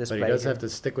 This but he play does here have to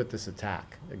stick with this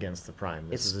attack against the prime.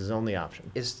 This is his only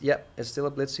option. It's still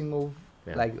a blitzing move,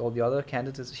 Yeah. like all the other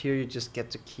candidates. Here you just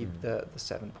get to keep Mm. the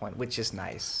 7 point, which is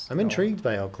nice. I'm intrigued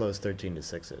by how close 13 to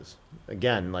 6 is.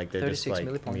 Again, like they're just 36 like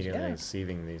millipoints, immediately yeah.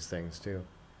 receiving these things too.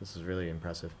 This is really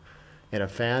impressive. And a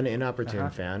fan, inopportune Uh-huh.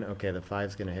 fan. Okay, the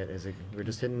 5's going to hit. Is it? We're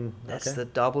just hitting. That's okay. the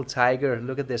double tiger.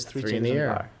 Look at this, 3 3 in chips the on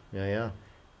air. bar.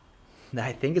 Yeah.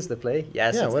 I think it's the play.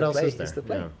 Yes, Yeah. it's What the else play. is there? It's the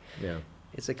play. Yeah. Yeah.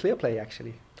 It's a clear play,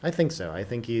 actually. I think so. I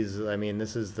think he's. I mean,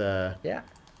 this is the Yeah.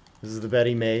 bet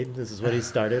he made. This is what he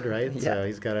started, right? Yeah. So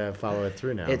he's got to follow it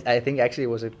through now. I think actually it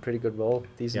was a pretty good roll,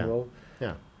 decent Yeah. roll.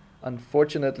 Yeah.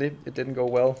 Unfortunately, it didn't go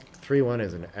well. 3-1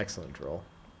 is an excellent roll.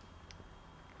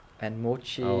 And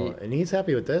Mochy. Oh, and he's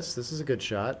happy with this. This is a good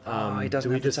shot. He doesn't do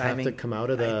we have the just have to timing. come out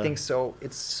of the? I think so.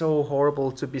 It's so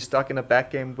horrible to be stuck in a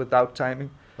back game without timing.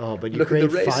 Oh, but you Look at the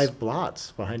create race. 5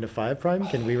 blots behind a 5 prime.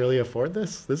 Can we really afford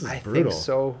this? This is I brutal. think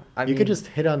so. I You mean, could just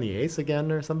hit on the ace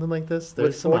again or something like this. There's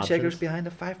with some 4 options. checkers behind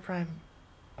a 5 prime.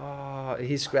 Oh,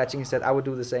 he's scratching his head. I would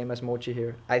do the same as Mochy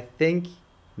here. I think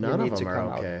None you of need to them are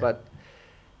come okay. out, but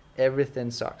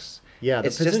everything sucks. Yeah, the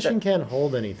it's just position that- can't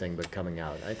hold anything but coming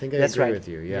out. I think I That's agree right. with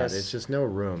you. Yeah, Yes. there's just no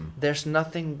room. There's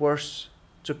nothing worse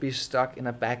to be stuck in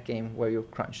a back game where you're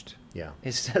crunched. Yeah.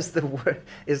 It's just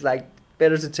it's like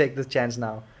better to take the chance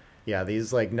now. Yeah,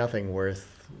 these like nothing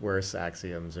worse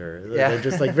axioms they're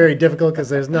just like very difficult because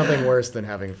there's nothing worse than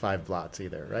having 5 blots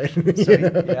either, right?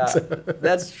 So,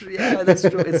 that's true.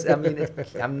 It's, I mean,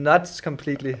 I'm not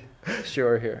completely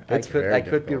sure here. I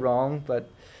could be wrong, but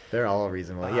they're all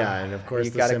reasonable. Yeah, and of course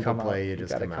the simple play you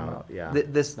just come out. Yeah,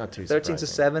 this not too 13 to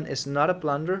 7 is not a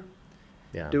blunder.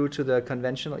 Yeah. Due to the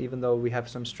conventional, even though we have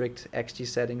some strict XG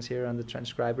settings here on the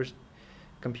transcriber's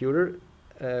computer,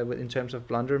 in terms of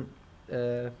blunder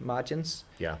margins.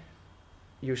 Yeah.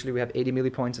 Usually we have 80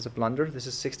 millipoints as a blunder. This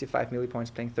is 65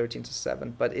 millipoints playing 13 to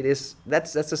 7, but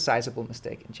that's a sizable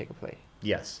mistake in checker play.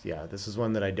 Yes, yeah. This is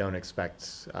one that I don't expect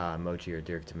Mochy or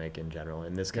Dirk to make in general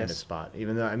in this kind of spot.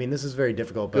 Even though, I mean, this is very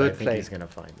difficult, but I think he's going to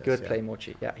find this. Good play,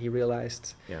 Mochy. Yeah, he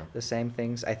realized the same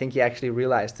things. I think he actually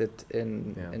realized it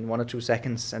in 1 or 2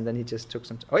 seconds, and then he just took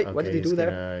some... Wait, what did he do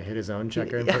there? He's going to hit his own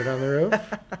checker and put it on the roof.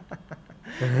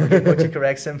 Mochy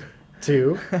corrects him.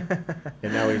 2,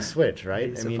 and now we switch,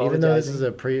 right? I mean, even though this is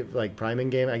a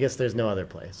priming game, I guess there's no other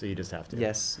play, so you just have to.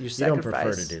 Yes, you don't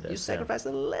prefer to do this. You sacrifice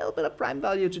a little bit of prime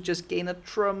value to just gain a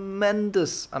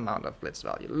tremendous amount of blitz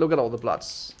value. Look at all the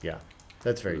blots. Yeah,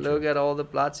 that's very true. Look at all the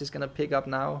blots he's gonna pick up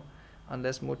now,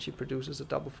 unless Mochy produces a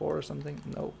 4-4 or something.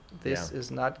 No, this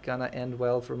is not gonna end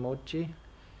well for Mochy.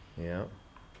 Yeah.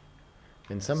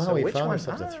 And somehow he found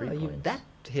himself a 3 points. That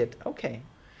hit, okay.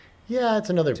 Yeah, it's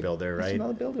another builder, right? It's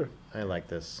another builder. I like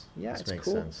this. Yeah, this it's makes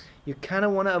cool. sense. You kind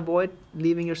of want to avoid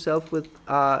leaving yourself with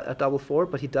a 4-4,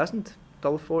 but he doesn't.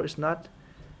 4-4 is not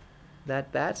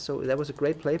that bad, so that was a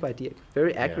great play by Dirk.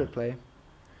 Very accurate play.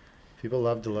 People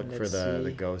love to look for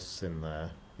the ghosts in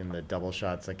the double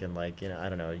shots that can, like, I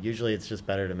don't know. Usually it's just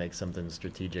better to make something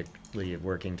strategically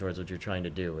working towards what you're trying to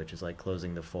do, which is like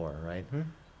closing the 4, right? Mm-hmm.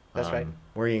 That's right.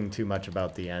 Worrying too much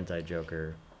about the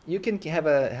anti-joker. You can have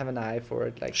an eye for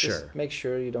it, like just make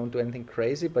sure you don't do anything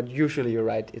crazy. But usually you're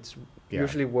right; it's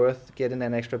usually worth getting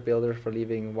an extra builder for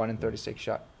leaving 1 in 36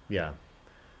 shot. Yeah.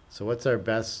 So what's our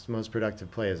best, most productive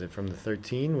play? Is it from the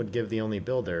 13? Would give the only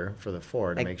builder for the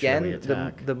 4 to make sure we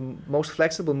attack. The most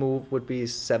flexible move would be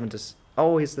 7 to.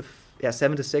 He's the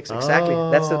 7 to 6 exactly.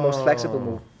 That's the most flexible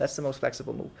move. That's the most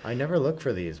flexible move. I never look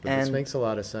for these, but this makes a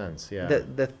lot of sense. Yeah.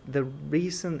 The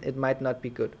reason it might not be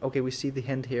good. Okay, we see the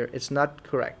hint here. It's not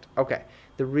correct. Okay,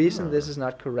 the reason this is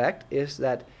not correct is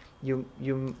that he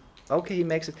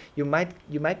makes it. You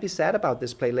might be sad about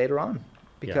this play later on,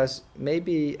 because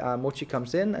maybe Mochy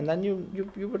comes in and then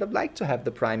you would have liked to have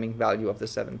the priming value of the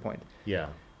 7 point. Yeah.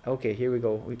 Okay, here we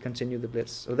go. We continue the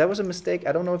blitz. So that was a mistake.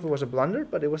 I don't know if it was a blunder,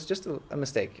 but it was just a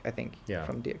mistake, I think,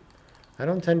 from Dirk. I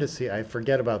don't tend to see... I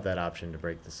forget about that option to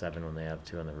break the 7 when they have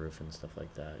 2 on the roof and stuff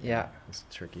like that. Yeah. It's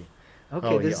tricky.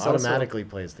 Okay, he automatically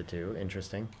plays the 2.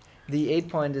 Interesting. The 8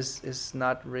 point is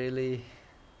not really...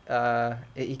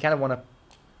 he kind of want to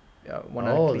clean it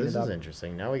up. This is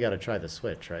interesting. Now we got to try the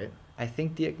switch, right? I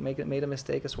think Dirk made a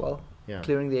mistake as well. Yeah.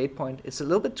 Clearing the 8 point. It's a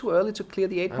little bit too early to clear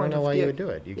the 8 point. I don't know why you would do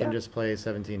it. You can just play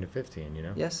 17 to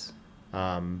 15, Yes.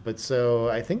 But so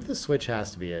I think the switch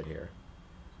has to be it here.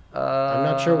 I'm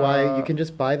not sure why. You can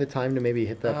just buy the time to maybe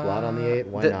hit that blot on the 8.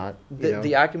 Why not?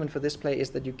 The argument for this play is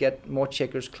that you get more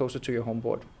checkers closer to your home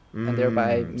board, and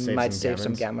thereby might save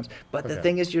some gammons. But the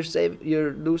thing is,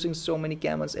 you're losing so many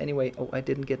gammons anyway. Oh, I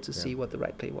didn't get to see what the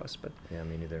right play was, but yeah,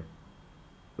 me neither.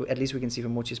 At least we can see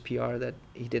from Mochy's PR that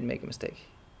he did make a mistake.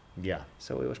 Yeah.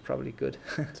 So it was probably good.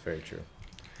 That's very true.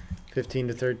 15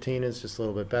 to 13 is just a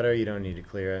little bit better. You don't need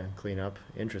to clean up.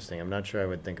 Interesting. I'm not sure I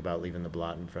would think about leaving the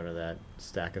blot in front of that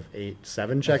stack of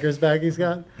 7 checkers back he's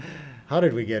got. How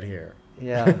did we get here?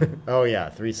 Yeah.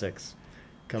 3-6.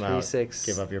 Come out. 3-6.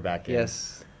 Give up your back end.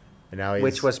 Yes. And now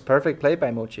which was perfect play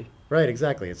by Mochy. Right,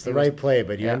 exactly. It's the right play,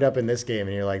 but you end up in this game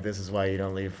and you're like, this is why you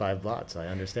don't leave 5 blots. I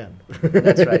understand.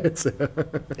 That's right.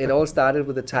 It all started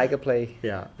with the tiger play.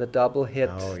 Yeah. The double hit,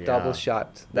 double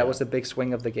shot. That was the big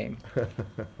swing of the game.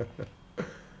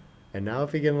 And now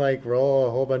if he can roll a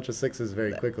whole bunch of 6s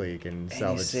very quickly, you can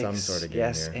salvage some sort of game here.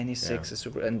 Yes, any 6 is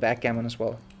super. And backgammon as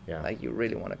well. Yeah. You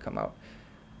really want to come out.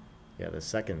 Yeah, the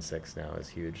second 6 now is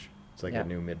huge. It's like a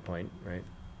new midpoint, right?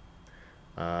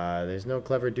 There's no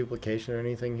clever duplication or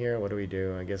anything here. What do we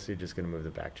do? I guess you're just going to move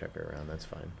the back checker around. That's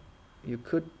fine. You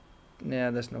could...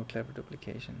 there's no clever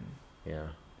duplication. Yeah.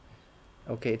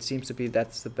 Okay, it seems to be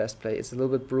that's the best play. It's a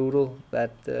little bit brutal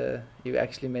that you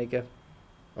actually make a...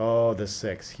 Oh, the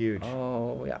 6. Huge.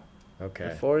 Oh, yeah. Okay.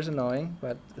 The 4 is annoying,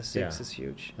 but the 6 is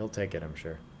huge. He'll take it, I'm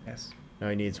sure. Yes. Now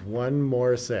he needs one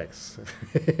more 6.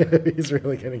 He's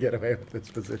really going to get away with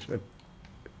this position.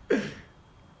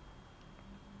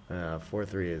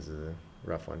 4-3 is a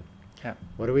rough one. Yeah.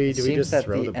 What do we It do? We seems just that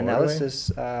throw the the board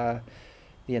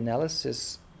away?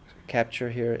 analysis capture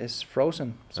here is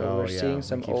frozen. So oh we're yeah, seeing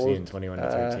some we keep old. seeing 21 to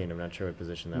 13. I'm not sure what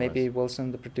position that Maybe was.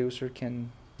 Wilson, the producer,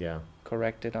 can Yeah,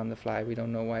 correct it on the fly. We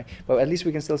don't know why, but at least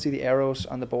we can still see the arrows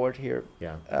on the board here.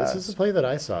 yeah. This is the play that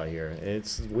I saw here.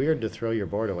 It's weird to throw your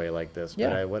board away like this, but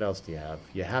Yeah. what else do you have?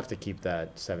 You have to keep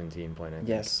that 17 point, I think.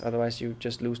 Yes, otherwise you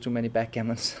just lose too many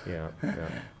backgammons. Yeah, yeah.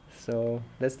 So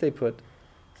let's stay put.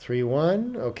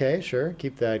 3-1, okay, sure.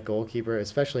 Keep that goalkeeper,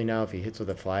 especially now if he hits with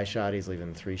a fly shot, he's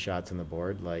leaving 3 shots on the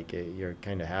board. Like, you're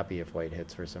kind of happy if white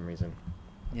hits for some reason.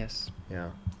 Yes. Yeah,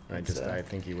 It's, I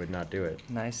think he would not do it.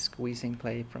 Nice squeezing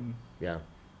play from Yeah.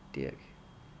 Dirk.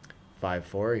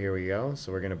 5-4, here we go.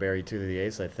 So we're going to bury 2 to the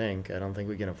ace, I think. I don't think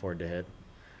we can afford to hit.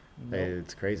 No.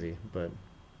 It's crazy, but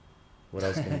what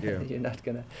else can you do? You're not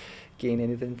gonna gain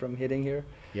anything from hitting here,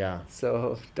 Yeah.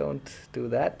 so don't do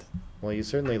that. Well, you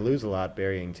certainly lose a lot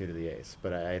burying 2 to the ace,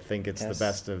 but I think it's Yes. the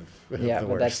best of Yeah, the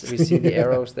but worst. that's we see the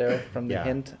arrows there from the Yeah.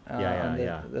 hint Yeah, on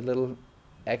yeah. the little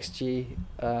XG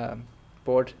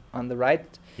board on the right,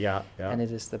 Yeah, yeah, and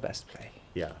it is the best play.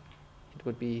 yeah. It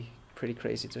would be pretty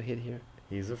crazy to hit here,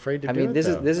 He's afraid to I do mean, it, this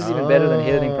is- though. this is even better than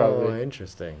hitting, Oh, probably.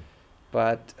 interesting.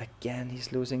 but again,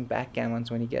 he's losing backgammons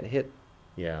when he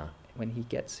Yeah.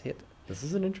 gets hit. This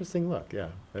is an interesting look, yeah.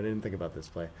 I didn't think about this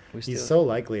play. We He's still- so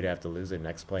likely to have to lose it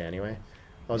next play anyway.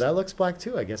 Oh, that looks black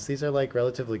too. I guess these are like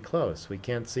relatively close. We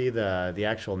can't see the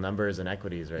actual numbers and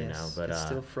equities right now, Yes, but it's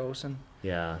still frozen.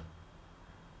 yeah.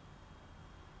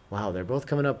 Wow, they're both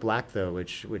coming up black though,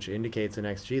 which indicates in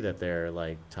XG that they're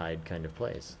like tied kind of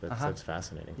plays. That's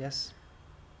fascinating. Yes,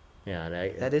 Yeah,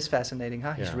 and that is fascinating,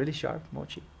 huh? He's Yeah. really sharp,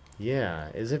 Mochy. yeah.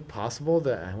 Is it possible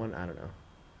that I don't know.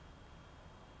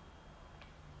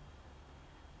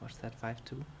 What's that,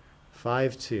 5-2?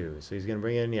 5-2. So he's gonna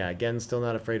bring in, yeah, again, still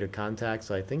not afraid of contact,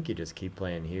 so I think you just keep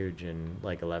playing huge and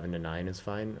like 11 to 9 is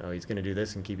fine. Oh, he's gonna do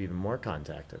this and keep even more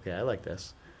contact. Okay, I like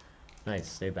this. Nice.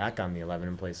 Stay back on the 11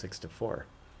 and play 6-4.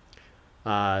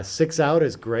 6 out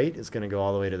is great. It's gonna go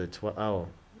all the way to the 12. Oh,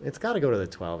 it's got to go to the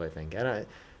 12, I think. And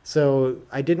so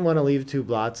I didn't want to leave 2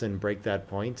 blots and break that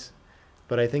point,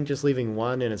 but I think just leaving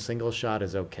 1 in a single shot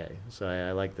is okay. So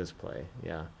I like this play.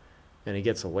 Yeah, and he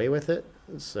gets away with it.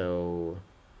 So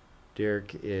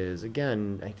Dirk is,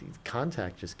 again, I think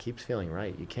contact just keeps feeling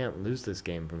right. You can't lose this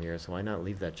game from here, so why not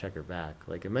leave that checker back?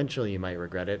 Like, eventually you might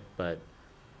regret it, but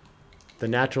the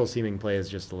natural seeming play is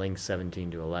just link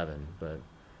 17 to 11. But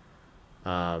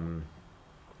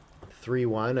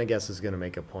 3-1, I guess, is going to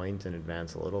make a point and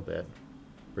advance a little bit.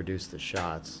 Reduce the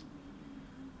shots.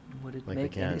 Would it Like they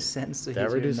make any can't. sense to hit That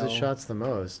here? reduces No. shots the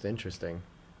most. Interesting.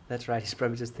 That's right. He's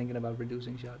probably just thinking about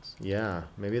reducing shots. Yeah,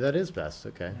 maybe that is best.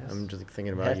 Okay. Yes. I'm just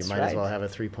thinking about That's you might as well right. have a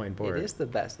 3-point board. It is the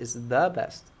best. It's the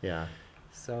best. Yeah.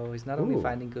 So he's not only Ooh.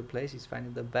 finding good plays, he's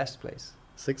finding the best place.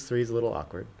 6-3 is a little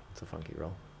awkward. It's a funky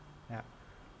roll. Yeah.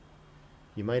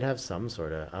 You might have some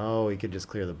sort of, oh, you could just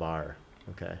clear the bar.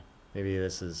 Okay. Maybe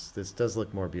this does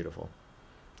look more beautiful.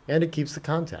 And it keeps the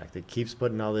contact. It keeps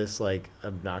putting all this like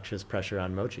obnoxious pressure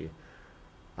on Mochy.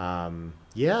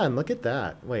 Yeah, and look at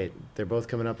that. Wait, they're both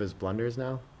coming up as blunders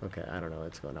now? Okay, I don't know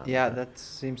what's going on. Yeah, with that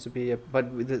seems to be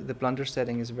but the blunder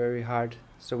setting is very hard,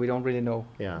 so we don't really know.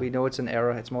 Yeah. We know it's an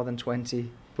error. It's more than 20.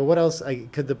 But what else?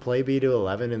 Could the play be to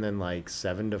 11 and then like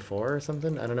 7-4 or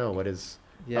something? I don't know. What is...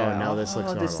 Yeah. Oh, now this looks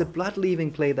normal. It's the blood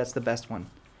leaving play that's the best one.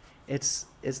 It's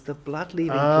the blood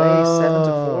leaving play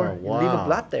 7-4. You leave a wow.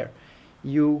 blood there.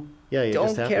 You Yeah, you're don't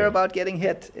just happy. care about getting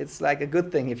hit. It's like a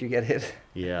good thing if you get hit.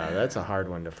 Yeah, that's a hard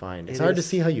one to find. It's It hard to is.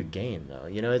 see how you gain, though.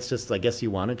 You know, it's just, I guess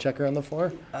you want a checker on the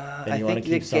floor. And I you wanna think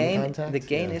keep some the contact?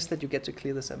 gain Yeah. is that you get to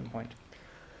clear the 7 point.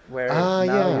 Where Ah, now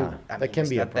yeah. you, I That mean, can it's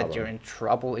be a not that you're problem. in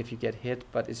trouble if you get hit,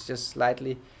 but it's just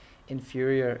slightly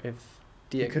inferior if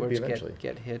Dirk could were be to eventually.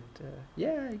 get hit.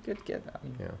 Yeah, he could get. I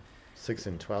mean, Yeah. 6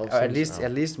 and 12. or at seems-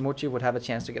 least Mochy would have a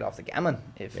chance to get off the gammon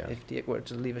if Yeah. Dirk were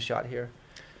to leave a shot here.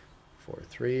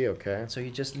 4-3, okay. So you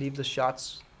just leave the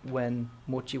shots when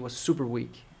Mochy was super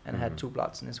weak and had Mhm. 2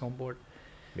 blots in his home board.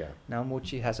 Yeah. Now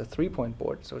Mochy has a 3-point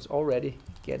board, so it's already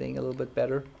getting a little bit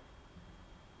better.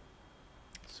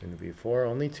 Soon to be 4.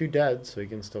 Only 2 dead, so he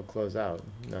can still close out.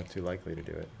 Not too likely to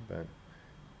do it, but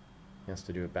he has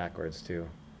to do it backwards, too.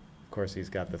 Of course, he's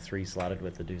got the 3 slotted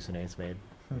with the deuce and ace made.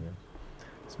 You know,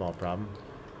 small problem.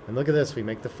 And look at this. We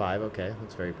make the 5. Okay,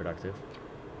 that's very productive.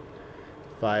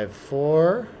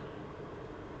 5-4.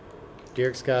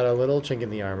 Dirk's got a little chink in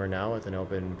the armor now with an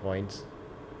open point.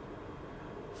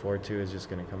 4-2 is just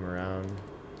going to come around.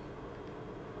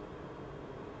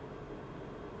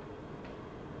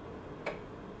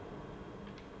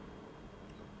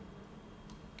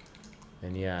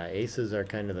 And yeah, aces are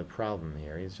kind of the problem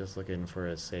here. He's just looking for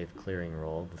a safe clearing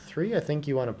roll. The 3, I think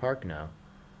you want to park now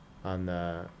on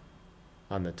the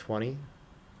 20.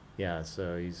 Yeah,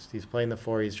 so he's playing the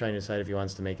 4. He's trying to decide if he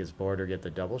wants to make his board or get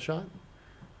the double shot.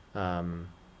 I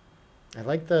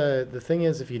like the thing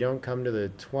is, if you don't come to the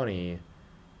 20,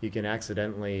 you can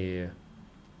accidentally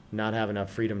not have enough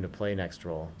freedom to play next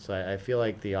roll. So I feel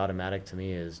like the automatic to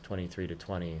me is 23 to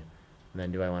 20. And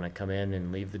then do I want to come in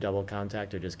and leave the double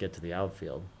contact or just get to the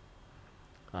outfield?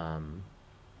 We'll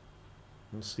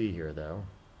see here, though.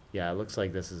 Yeah, it looks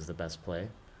like this is the best play.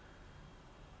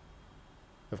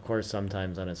 Of course,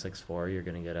 sometimes on a 6-4, you're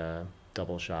going to get a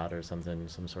double shot or something,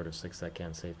 some sort of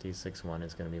 6-deckhand safety. 6-1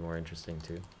 is going to be more interesting,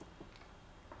 too.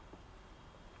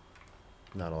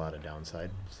 Not a lot of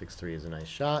downside. 6-3 is a nice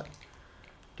shot.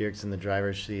 Dirk's in the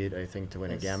driver's seat, I think, to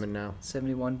win a gammon now.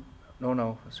 71.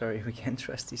 No, sorry, we can't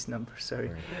trust these numbers,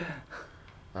 sorry.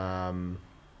 Right.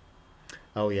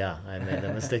 Oh, yeah, I made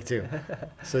that mistake, too.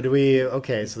 So do we,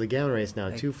 okay, so the gammon race now,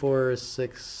 2, 4,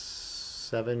 6,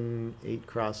 7, 8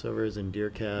 crossovers, and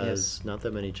Dirk has not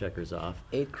that many checkers off.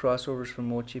 8 crossovers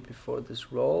from Mochy before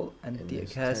this roll, and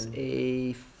Dirk has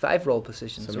a 5 roll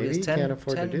position. So maybe he can't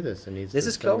afford to do this. And needs this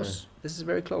is close. This is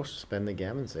very close. Spend the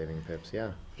gammon saving pips,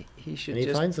 yeah. He should. And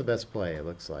he finds the best play, it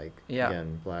looks like. Yeah.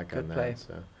 Again, black Good on that. play.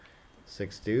 So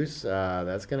 6 deuce,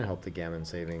 that's going to help the gammon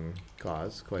saving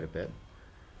cause quite a bit.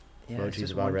 Yeah,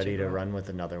 Mochy's about ready to run with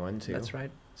another one, too. That's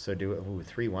right. So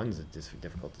 3-1's a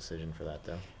difficult decision for that,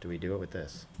 though. Do we do it with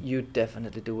this? You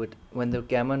definitely do it. When the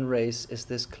gammon race is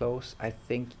this close, I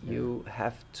think you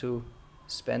have to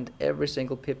spend every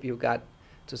single pip you got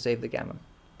to save the gammon.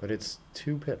 But it's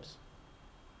 2 pips.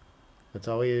 That's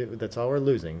all we're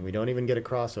losing. We don't even get a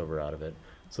crossover out of it.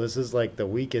 So this is like the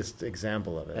weakest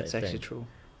example of it. That's actually true.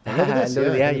 And look at this.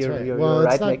 No, yeah, you're well,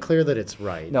 right. It's not clear that it's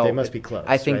right. No, they must be close.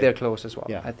 I think right? they're close as well.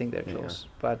 Yeah. I think they're close.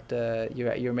 But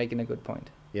you're making a good point.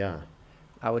 Yeah.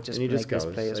 I would just and he make just this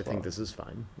play as I well. think this is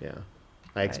fine. Yeah.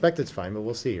 I expect it's fine, but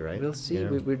we'll see, right? We'll see. You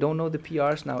know? We don't know the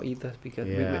PRs now either, because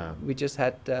Yeah. we just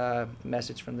had a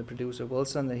message from the producer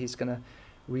Wilson that he's gonna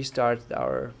restart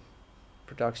our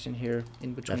production here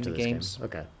in between After the this games. game.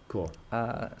 Okay, cool.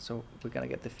 So we're gonna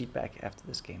get the feedback after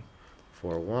this game.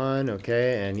 4-1,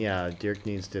 okay, and yeah, Dirk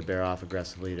needs to bear off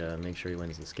aggressively to make sure he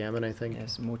wins this gammon, I think.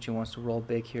 Yes, Mochy wants to roll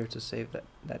big here to save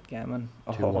that gammon.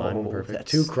 2-1, perfect.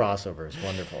 2 crossovers,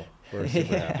 wonderful. We're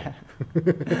super happy.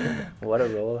 What a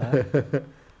roll, huh?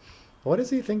 What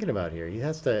is he thinking about here? He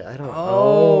has to, I don't know.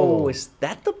 Oh, is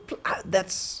that the...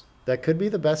 that's... That could be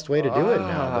the best way to do it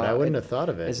now, but I wouldn't have thought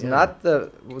of it. It's not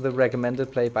the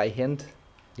recommended play by hint,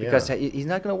 because Yeah. he's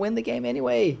not going to win the game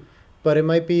anyway. But it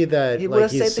might be that He would have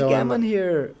he's saved the so gammon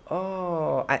here.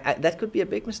 Oh, that could be a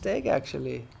big mistake,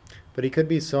 actually. But he could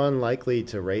be so unlikely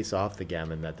to race off the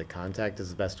gammon that the contact is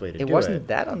the best way to do it. It wasn't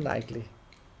that unlikely.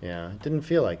 Yeah, it didn't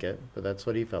feel like it, but that's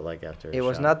what he felt like after his It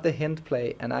was shot. not the hint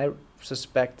play, and I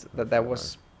suspect that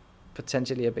was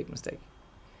potentially a big mistake.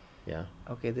 Yeah.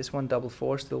 Okay, this one double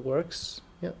 4 still works.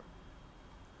 Yep.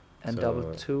 And So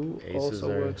double 2 aces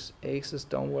also are- works. Aces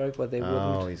don't work, but they Oh,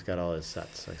 wouldn't. he's got all his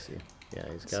sets, I see. Yeah,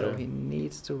 he's got So he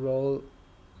needs to roll.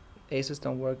 Aces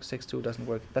don't work. 6-2 doesn't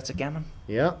work. That's a gammon.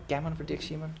 Yeah. Gammon for Dick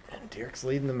Schiemann. And Dirk's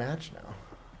leading the match now.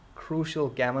 Crucial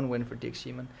gammon win for Dick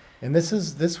Schiemann. And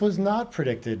this was not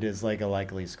predicted as like a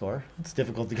likely score. It's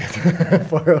difficult to get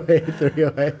 408,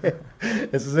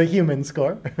 308. This is a human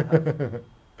score.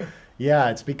 Yeah,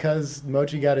 it's because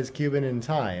Mochy got his Cuban in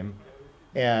time,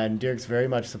 and Dirk's very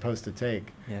much supposed to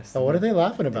take. Yes. Oh, what are they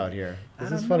laughing about here? I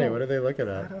This is don't funny. know. What are they looking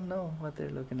I at? don't know what they're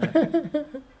looking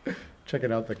at.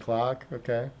 Checking out the clock.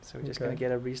 Okay. So we're just Okay. gonna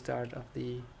get a restart of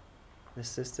the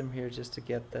system here, just to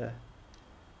get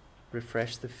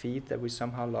refresh the feed that we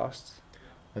somehow lost.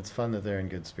 It's fun that they're in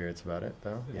good spirits about it,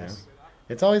 though. You know? Yes.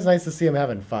 It's always nice to see them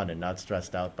having fun and not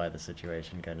stressed out by the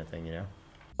situation, kind of thing, you know.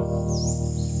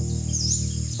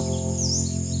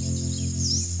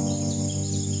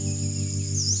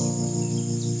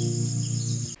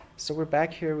 So we're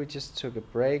back here. We just took a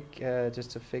break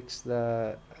just to fix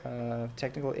the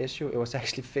technical issue. It was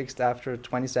actually fixed after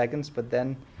 20 seconds, but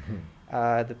then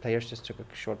the players just took a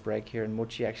short break here, and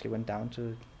Mochy actually went down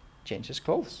to change his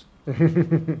clothes.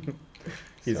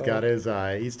 He's So- got his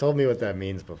he's told me what that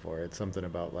means before. It's something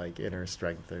about like inner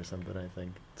strength or something, I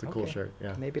think. It's a cool Okay. shirt.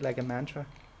 Yeah. Maybe like a mantra.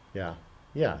 Yeah.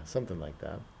 Yeah, something like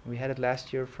that. We had it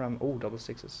last year from double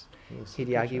sixes. It was a cool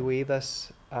Hideaki shirt.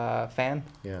 Ueda's fan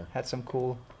Yeah. had some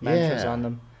cool mantras Yeah. on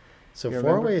them. So You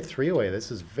 4-way, 3-way,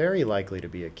 this is very likely to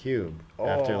be a cube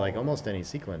after like almost any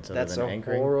sequence other That's than a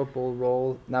anchoring. horrible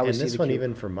roll. Now we And see this the one, cube.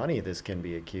 even for money, this can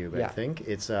be a cube, I Yeah. think.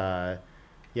 It's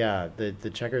Yeah, the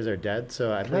checkers are dead,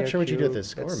 so I'm Clear not sure what you do with cube. this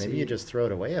score. Let's Maybe you see. just throw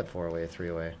it away at 4-away,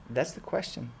 3-away. That's the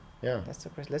question. Yeah. That's the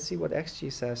question. Let's see what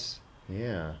XG says.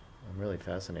 Yeah, I'm really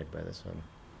fascinated by this one.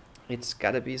 It's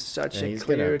got to be such Yeah, a he's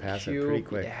clear gonna pass it cube. pretty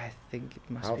quick. Yeah, I think it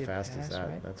must How be a fast pass, is that?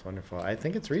 right? That's wonderful. I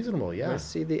think it's reasonable, yeah. Let's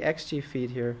see the XG feed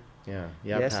here. Yeah,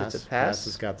 Yes, pass. it's a pass. Pass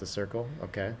has got the circle,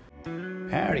 okay.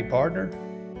 Howdy, partner.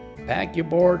 Pack your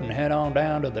board and head on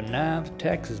down to the 9th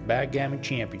Texas Backgammon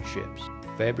Championships,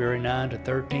 February 9 to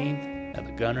 13th at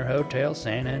the Gunner Hotel,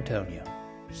 San Antonio.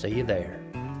 See you there.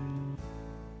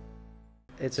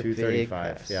 It's a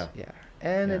 235, big pass. yeah.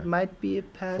 And Yeah. it might be a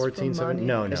pass 14, for money.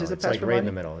 No, Is this a it's pass like for right in money?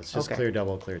 the middle. It's just Okay. clear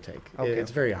double, clear take. Okay.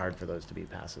 It's very hard for those to be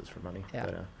passes for money.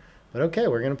 Yeah. But okay,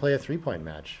 we're going to play a 3-point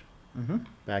match. Mm-hmm.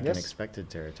 Back Yes. in expected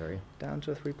territory. Down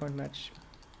to a 3-point match.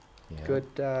 Yeah.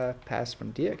 Good pass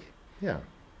from Dirk. Yeah.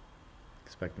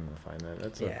 Expect him to find that.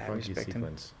 That's Yeah, a I funky respect him.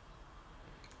 sequence.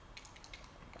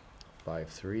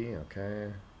 5-3,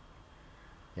 okay.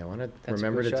 Yeah, I want to That's a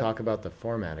remember good to shot. talk about the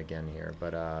format again here,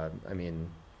 but I mean,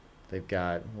 they've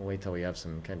got. We'll wait till we have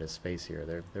some kind of space here.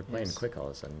 They're playing Yes. quick all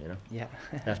of a sudden, you know. Yeah.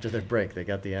 After their break, they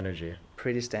got the energy.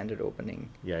 Pretty standard opening.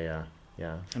 Yeah.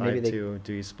 And maybe 5-2.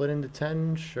 Do you split into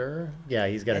 10? Sure. Yeah,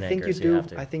 he's got an I think anchor, you so do. you have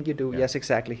to. I think you do. Yeah. Yes,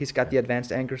 exactly. He's got the Yeah.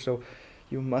 advanced anchor, so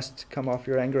you must come off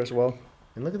your anchor as well.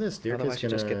 And look at this. Dirk is Otherwise you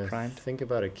just get gonna primed. think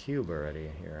about a cube already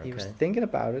here. Okay. He was thinking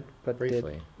about it, but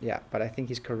Briefly. but I think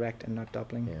he's correct and not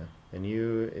doubling. Yeah. And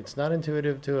it's not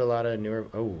intuitive to a lot of newer.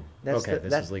 Oh, okay.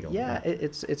 This is legal. Yeah,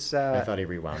 it's. I thought he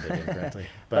rewound it incorrectly.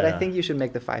 But I think you should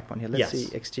make the 5-point here. Let's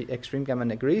yes. see. Extreme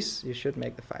Gammon agrees. You should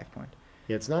make the 5-point.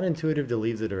 Yeah, it's not intuitive to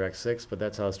leave the direct 6, but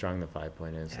that's how strong the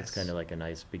 5-point is. It's Yes. kind of like a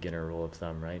nice beginner rule of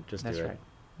thumb, right? Just That's do right.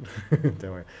 it.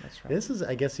 Don't worry. That's right. This is,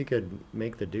 I guess you could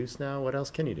make the deuce now. What else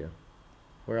can you do?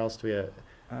 Where else do we have?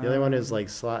 The other one is like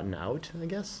slotting out, I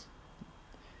guess.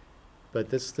 But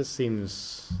this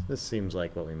seems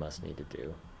like what we must need to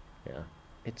do. Yeah.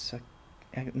 It's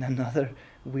another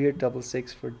weird double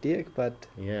 6 for Dirk, but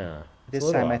Yeah. It's this a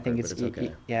little time I awkward, think but it's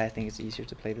okay. I think it's easier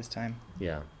to play this time.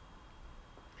 Yeah.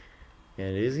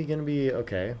 And is he going to be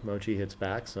okay? Mochy hits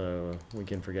back, so we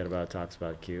can forget about talks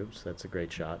about cubes. That's a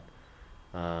great shot.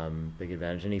 Big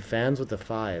advantage. And he fans with the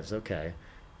 5s. Okay.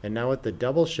 And now with the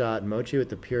double shot, Mochy with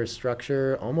the pure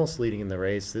structure, almost leading in the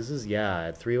race. This is,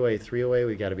 at 3-away,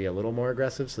 we got to be a little more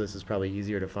aggressive, so this is probably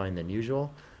easier to find than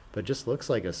usual. But just looks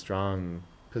like a strong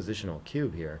positional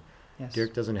cube here. Yes.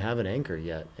 Dirk doesn't have an anchor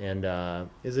yet. And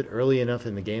is it early enough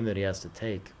in the game that he has to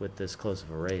take with this close of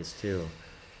a race, too?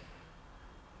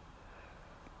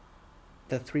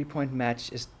 The 3-point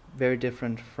match is very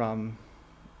different from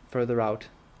further out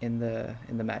in the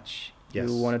match. Yes.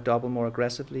 You want to double more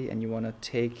aggressively, and you want to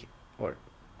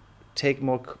take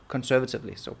more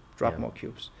conservatively, so drop Yeah. more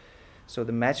cubes. So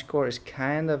the match score is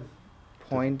kind of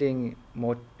pointing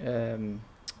more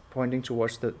pointing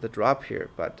towards the drop here,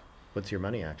 but What's your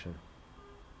money action?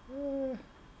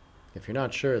 If you're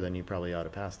not sure, then you probably ought to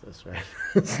pass this, right?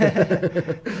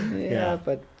 yeah, Yeah.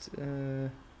 but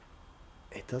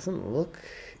It doesn't look...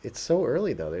 It's so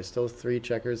early, though. There's still 3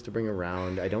 checkers to bring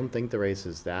around. I don't think the race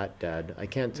is that dead. I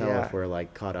can't tell Yeah. if we're,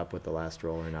 like, caught up with the last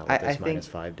roll or not I with this think-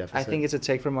 -5 deficit. I think it's a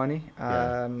take for money.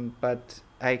 Yeah. But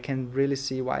I can really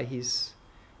see why he's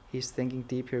thinking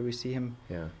deep here. We see him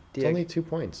Yeah. It's Dirk only 2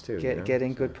 points, too. you know?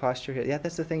 getting good So- posture here. Yeah,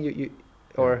 that's the thing.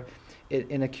 Or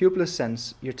in a cubeless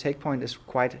sense, your take point is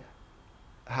quite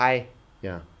high.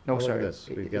 Yeah. No, Oh, look at sorry. this.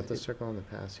 We've got the circle on the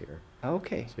pass here.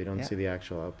 Okay. So we don't yeah. see the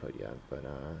actual output yet, but...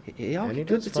 Yeah, and okay, he good.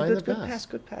 does It's a find good, the good pass. pass.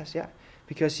 Good pass. Yeah,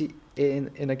 because he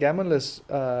in a gammonless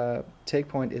take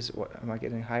point is what am I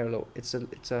getting, high or low? It's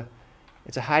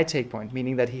a high take point,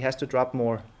 meaning that he has to drop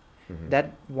more. Mhm.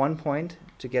 That 1 point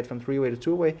to get from 3-away to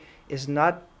 2-away is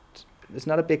not. It's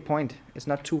not a big point. It's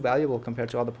not too valuable compared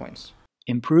to other points.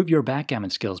 Improve your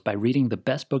backgammon skills by reading the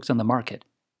best books on the market.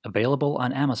 Available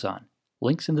on Amazon.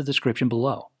 Links in the description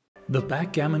below. The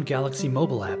Backgammon Galaxy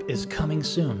mobile app is coming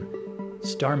soon.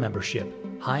 Star membership,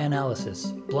 high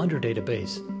analysis, blunder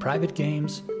database, private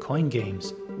games, coin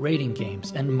games, rating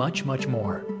games, and much, much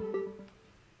more.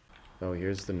 Oh,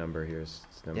 here's the number. Here's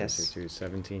numbers Yes. here, too.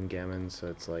 17 gammons, so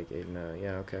it's like 8 and...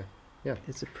 yeah, okay. Yeah.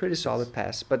 It's a pretty solid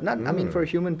pass, but not. I mean, for a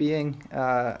human being,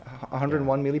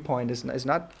 101 millipoint is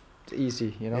not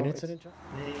easy. You know. And it's an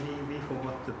We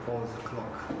forgot to pause the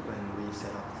clock when we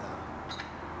set up the...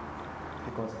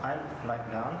 Because I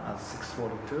write down at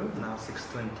 6:42, now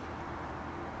 6:20.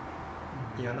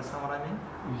 You understand what I mean?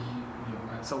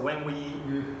 Yeah, So when we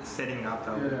setting up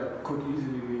the... could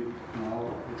easily be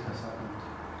now it has happened.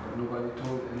 But nobody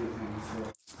told anything, so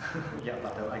Yeah,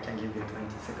 but I can give you 20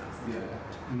 seconds.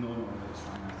 Yeah, no, that's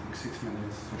fine. I think 6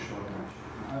 minutes is too short.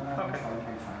 I'm fine with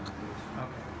it.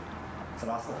 Okay. So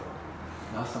last of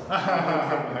Last of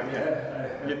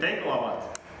yeah. You take or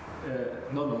what?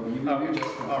 No, we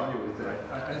just continue with it.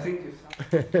 I think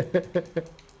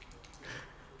if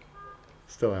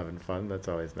Still having fun. That's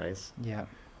always nice. Yeah,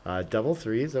 Double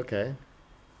threes, okay.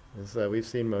 This, we've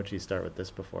seen Mochy start with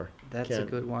this before. that's a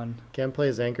good one. Can't play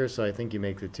as anchor, so I think you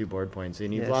make the 2 board points.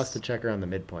 And you've Yes. lost the checker on the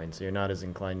midpoint, so you're not as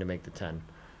inclined to make the 10.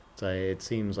 So it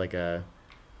seems like I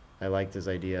liked his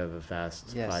idea of a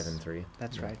fast Yes. 5 and 3.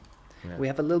 That's Yeah. right. Yeah. We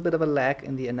have a little bit of a lag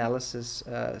in the analysis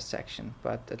section,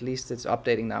 but at least it's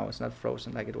updating now. It's not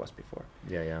frozen like it was before.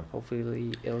 Yeah.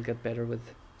 Hopefully it'll get better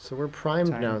with. So we're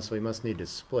primed Time. now, so we must need to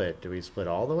split. Do we split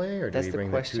all the way, or do That's we the bring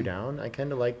question. the 2 down? I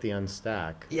kind of like the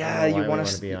unstack. Yeah, I you don't know why we wanna want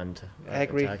to be I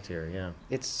agree. attacked here. Yeah.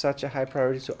 It's such a high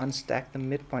priority to unstack the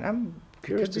midpoint. I'm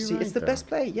curious could to be see. It's right, the though. best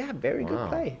play. Yeah, very good Wow.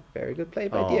 play. Very good play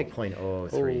by Oh, Dirk. 0.003.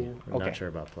 Oh, I'm okay. not sure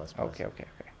about plus. Okay.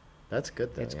 That's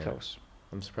good though. It's yeah. close.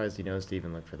 I'm surprised he knows to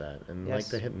even look for that. And like Yes.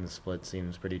 the hit and the split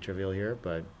seems pretty trivial here,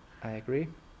 but I agree.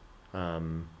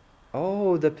 um,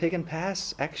 Oh, the pick and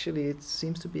pass. Actually, it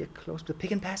seems to be a close. The pick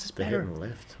and pass is the hit better. and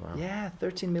lift. Wow. Yeah,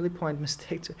 13 millipoint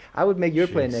mistake. I would make your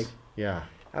play, Jeez. Nick. Yeah.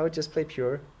 I would just play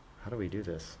pure. How do we do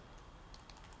this?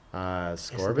 it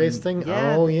Score-based an- thing?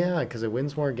 yeah. Oh yeah, because it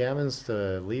wins more gammons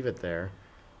to leave it there.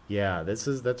 Yeah,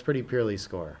 that's pretty purely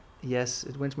score, Yes,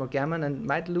 it wins more gammon and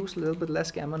might lose a little bit less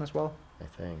gammon as well. I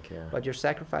think. Yeah. But you're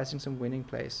sacrificing some winning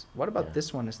plays. What about Yeah.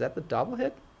 this one? Is that the double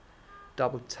hit?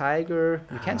 Double tiger.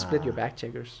 You can't split your Ah. back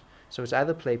checkers. So it's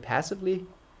either play passively.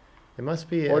 It must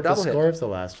be Or at the double hit. score if the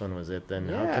last one was it. Then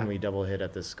how Yeah. can we double hit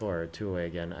at this score 2-way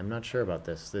again? I'm not sure about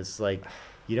this. This like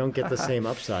you don't get the same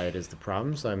upside as the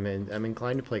problem. So I'm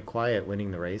inclined to play quiet,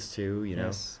 winning the race too. You know,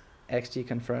 Yes. XG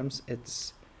confirms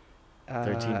it's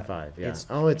 13-5. Yeah. it's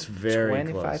Oh, it's very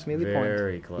 25 close. millipoint.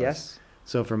 Very close. Yes.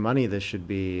 So for money, this should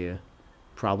be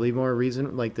probably more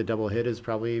reason. Like the double hit is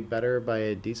probably better by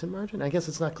a decent margin. I guess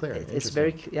it's not clear. It's Interesting.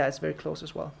 very it's very close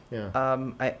as well. Yeah.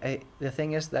 The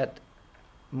thing is that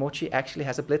Mochy actually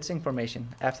has a blitzing formation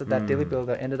after that dilly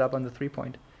builder ended up on the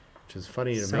 3-point. Which is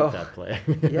funny to So- make that play.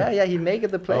 yeah, he made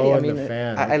the play. Oh, I and the mean,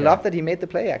 fan, I okay. love that he made the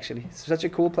play actually. It's such a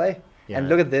cool play. Yeah. And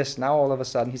look at this. Now all of a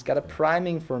sudden he's got a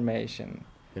priming formation.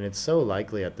 And it's so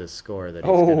likely at this score that he's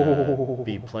gonna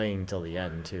be Oh. playing till the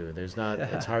end too. There's not.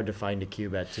 It's hard to find a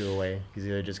cube at 2-away. He's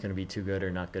either just gonna be too good or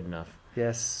not good enough.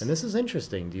 Yes. And this is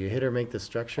interesting. Do you hit or make the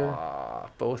structure?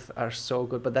 Both are so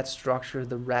good, but that structure,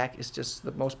 the rack, is just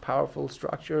the most powerful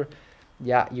structure.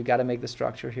 Yeah, you got to make the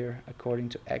structure here according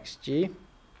to XG.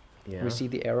 Yeah. We see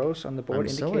the arrows on the board I'm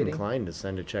so indicating. inclined to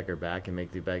send a checker back and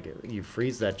make the back. You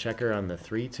freeze that checker on the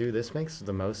 3-2. This makes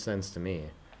the most sense to me.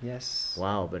 Yes.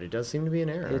 Wow, but it does seem to be an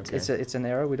error. It's an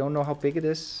error. We don't know how big it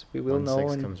is. We will know.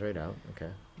 1-6 comes right out. Okay.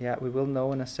 Yeah, we will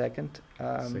know in a second.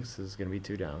 6 is gonna be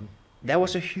 2 down. That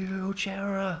was a huge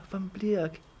error from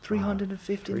Dirk.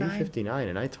 359. 359,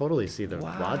 and I totally see the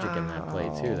logic in that play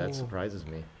too. That Wow. surprises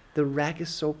me. The rack is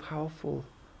so powerful.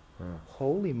 Huh.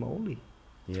 Holy moly.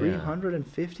 Yeah.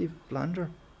 350 blunder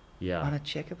on Yeah, a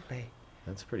checker play.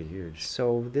 that's pretty huge.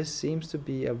 So this seems to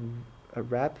be a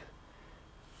wrap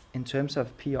in terms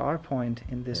of PR point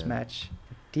in this Yeah. match.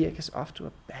 Dirk is off to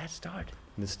a bad start.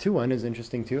 This 2-1 is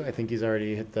interesting too. I think he's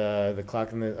already hit the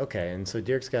clock in the. Okay, and so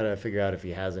Dirk's got to figure out if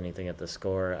he has anything at the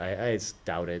score. I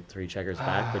doubt it. 3 checkers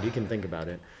back, but you can think about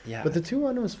it. Yeah. But the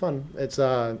 2-1 was fun. It's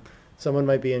someone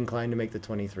might be inclined to make the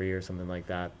 23 or something like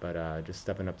that, but just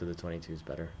stepping up to the 22 is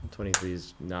better. 23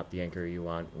 is not the anchor you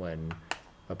want when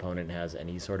opponent has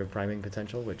any sort of priming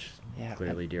potential, which Yeah,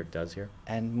 clearly Dirk does here.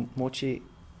 and Mochy,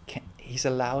 he's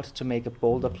allowed to make a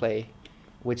bolder play,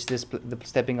 which the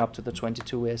stepping up to the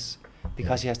 22 is,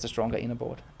 because he has the stronger inner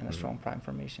board and a Mhm. strong prime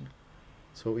formation.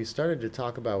 So what we started to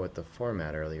talk about with the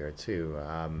format earlier too.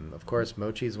 Of course,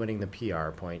 Mochy's winning the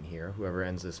PR point here. Whoever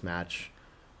ends this match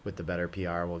with the better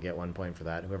PR will get 1 point for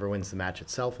that. Whoever wins the match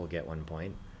itself will get 1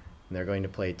 point. And they're going to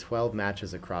play 12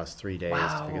 matches across 3 days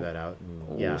to figure Wow. that out. And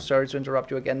Oh, yeah, sorry to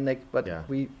interrupt you again, Nick, but Yeah.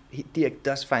 Dirk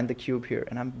does find the cube here,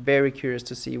 and I'm very curious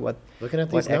to see what. looking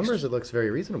at what these numbers, extra- it looks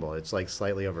very reasonable. It's like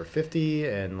slightly over 50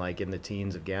 and like in the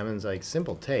teens of gammons. Like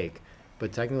simple take,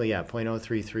 but technically, yeah,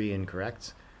 0.033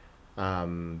 incorrect.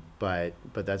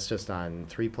 But that's just on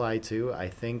 3-ply too. I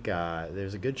think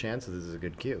there's a good chance that this is a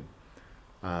good cube.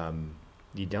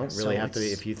 You don't So really have to.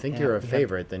 it's- If you think yeah, you're a we have-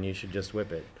 favorite, then you should just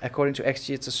whip it. According to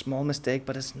XG, it's a small mistake,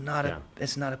 but it's not Yeah.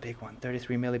 it's not a big one.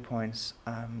 33 millipoints.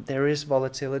 There is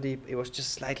volatility. It was just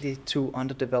slightly too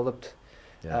underdeveloped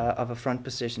of a front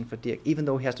position for Dirk, even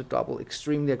though he has to double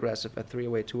extremely aggressive at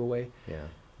 3-away, 2-away. Yeah.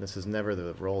 This is never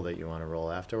the roll that you want to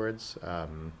roll afterwards,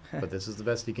 but this is the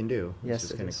best he can do. Yes, He's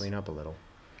just it going to is. clean up a little.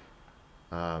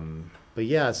 But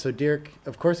yeah, so Dirk,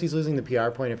 of course he's losing the PR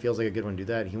point. It feels like a good one to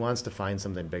do that. He wants to find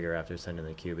something bigger after sending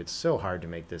the cube. It's so hard to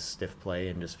make this stiff play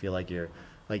and just feel like you're,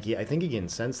 like, I think he can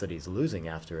sense that he's losing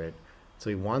after it. So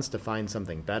he wants to find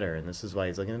something better, and this is why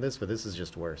he's looking at this, but this is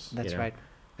just worse. That's you know? right.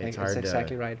 It's That's hard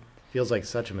exactly to, right. feels like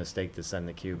such a mistake to send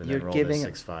the cube and You're then roll giving,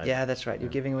 this 6-5. yeah, that's right. You're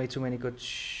Yeah. giving away too many good.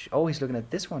 Oh, he's looking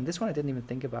at this one. This one I didn't even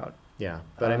think about. Yeah,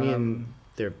 but I mean, Um,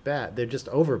 they're bad. They're just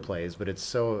overplays, but it's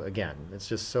so, again, it's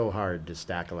just so hard to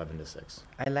stack 11 to 6.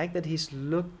 I like that he's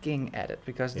looking at it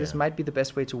because this Yeah. might be the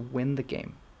best way to win the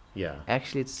game. Yeah.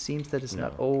 Actually, it seems that it's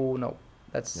not. No. Oh no,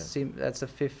 that's Yeah. that's a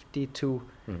 52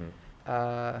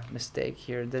 Mm-hmm. mistake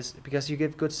here. This because you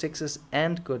give good sixes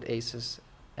and good aces,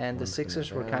 and the One's gonna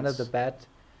sixes were kind of the advance. bad.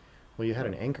 Well, you had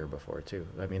an anchor before, too.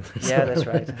 I mean, Yeah, that's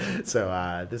right.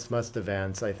 So this must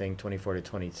advance, I think, 24 to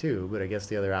 22, but I guess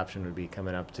the other option would be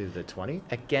coming up to the 20.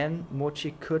 Again,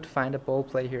 Mochy could find a ball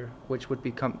play here, which would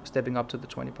become stepping up to the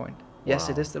 20 point. Yes,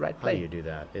 it Wow. is the right How play. do you do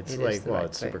that? It's It is like, the well, right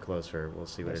it's play. super close for, we'll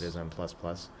see what it Yes. is on plus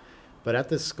plus. But at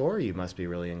this score, you must be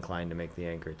really inclined to make the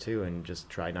anchor, too, and just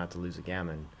try not to lose a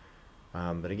gammon.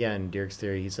 But again, Dirk's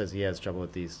theory, he says he has trouble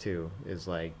with these too, is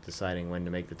like deciding when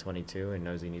to make the 22 and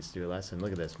knows he needs to do less. And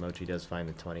look at this, Mochy does find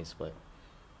the 20 split.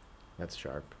 That's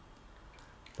sharp.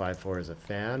 5-4 is a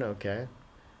fan, okay.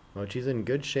 Mochy's in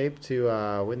good shape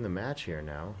to win the match here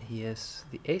now. He is.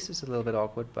 The ace is a little bit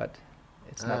awkward, but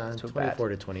it's not too 24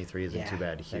 bad. to 23 isn't too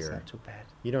bad here. That's not too bad.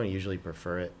 You don't usually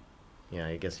prefer it. Yeah,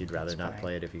 I guess you'd rather That's not fine.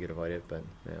 play it if you could avoid it, but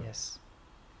yeah. Yes.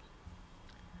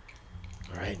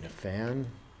 All right, and a fan.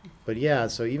 But yeah,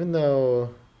 so even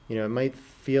though, you know, it might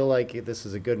feel like this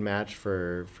is a good match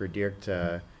for Dirk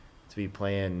to be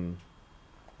playing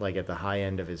like at the high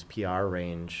end of his PR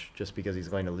range just because he's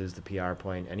going to lose the PR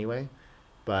point anyway.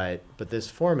 But this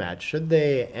format, should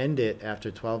they end it after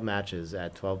 12 matches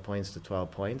at 12 points to 12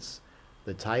 points,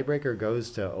 the tiebreaker goes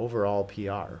to overall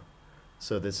PR.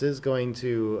 So this is going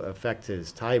to affect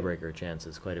his tiebreaker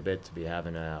chances quite a bit to be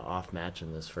having an off match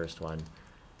in this first one.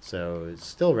 So it's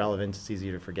still relevant. It's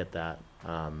easier to forget that.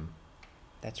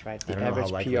 That's right. I The don't know how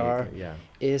average likely PR yeah.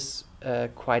 is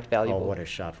quite Oh, valuable. what a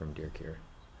shot from Dirk here.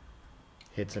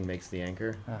 Hits and makes the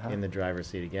anchor Uh-huh. in the driver's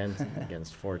seat again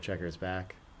against 4 checkers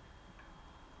back.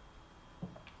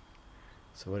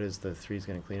 So what is the 3's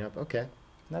going to clean up? Okay.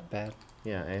 Not bad.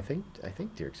 Yeah, and I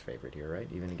think Dirk's favorite here, right?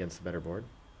 Even against the better board.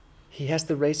 He has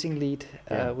the racing lead,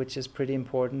 Yeah. which is pretty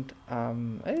important.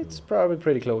 It's probably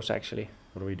pretty close, actually.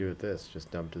 What do we do with this? Just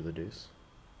dump to the deuce?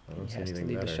 I don't He see has to anything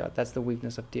leave better. a shot. That's the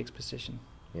weakness of Dirk's position.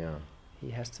 Yeah.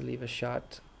 He has to leave a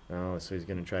shot. Oh, so he's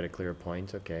going to try to clear a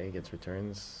point. Okay, he gets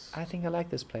returns. I think I like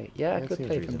this play. Yeah, That good seems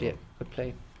play from reasonable. Dirk. Good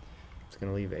play. It's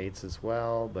going to leave 8s as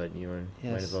well, but you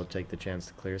might as Yes. well take the chance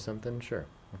to clear something. Sure.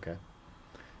 Okay.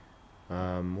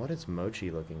 What is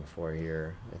Mochy looking for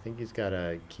here? I think he's got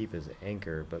to keep his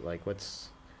anchor, but like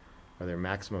are there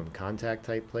maximum contact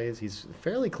type plays? He's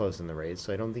fairly close in the race,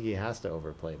 so I don't think he has to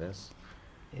overplay this.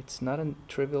 It's not a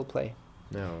trivial play.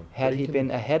 No. Had but he can-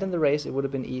 been ahead in the race, it would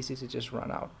have been easy to just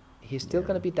run out. He's still Yeah.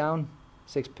 going to be down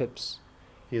 6 pips.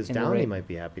 He is in the down, he rate. might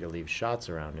be happy to leave shots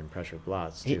around and pressure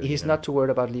blots too. He's you know? not too worried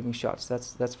about leaving shots.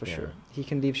 That's for Yeah. sure. He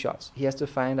can leave shots. He has to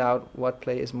find out what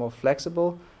play is more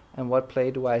flexible and what play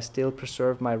do I still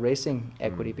preserve my racing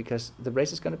equity, Mm. because the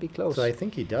race is going to be close. So I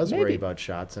think he does worry Maybe. about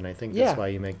shots, and I think Yeah. that's why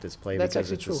you make this play, That's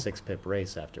because actually it's true. a 6-pip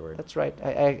race afterward. That's right.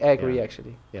 I agree, Yeah.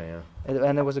 actually. Yeah.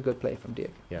 And it was a good play from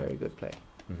Dirk. Yeah. Very good play.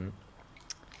 Mm-hmm.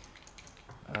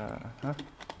 Uh-huh.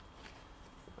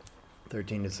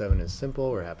 13 to 7 is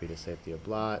simple. We're happy to safety a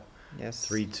blot. Yes.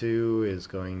 3-2 is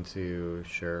going to,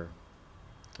 sure.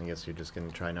 I guess you're just going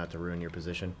to try not to ruin your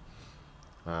position.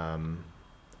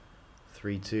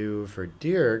 3-2 for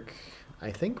Dirk.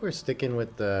 I think we're sticking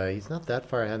with he's not that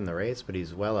far ahead in the race, but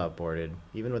he's well outboarded.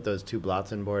 Even with those 2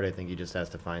 blots on board, I think he just has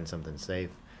to find something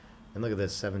safe. And look at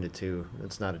this, 7-2.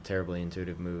 It's not a terribly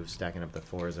intuitive move. Stacking up the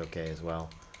 4 is okay as well.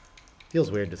 Feels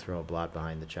weird to throw a blot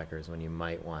behind the checkers when you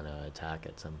might want to attack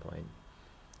at some point.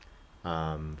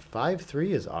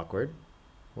 5-3 is awkward.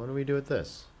 What do we do with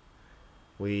this?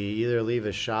 We either leave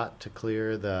a shot to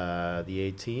clear the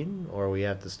 18, or we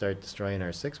have to start destroying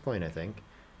our 6 point, I think.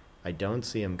 I don't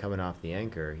see him coming off the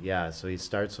anchor. Yeah, so he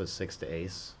starts with 6 to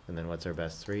ace, and then what's our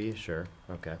best 3? Sure,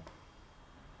 okay.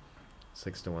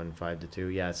 6 to 1, 5 to 2.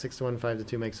 Yeah, 6 to 1, 5 to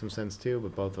 2 makes some sense too,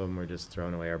 but both of them were just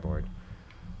throwing away our board.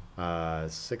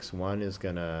 6-1 is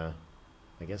gonna,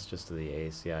 I guess, just to the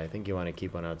ace. Yeah, I think you want to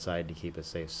keep one outside to keep a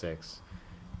safe 6.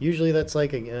 Usually that's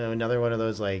like another one of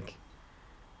those like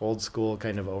old school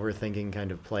kind of overthinking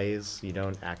kind of plays. You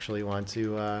don't actually want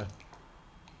to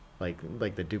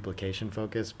like the duplication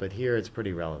focus, but here it's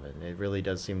pretty relevant. It really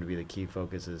does seem to be the key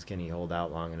focus is can he hold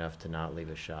out long enough to not leave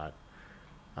a shot.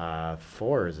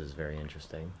 Fours is very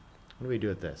interesting. What do we do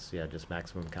with this? Yeah, just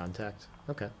maximum contact.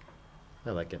 Okay,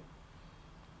 I like it.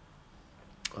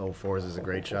 Oh, fours is a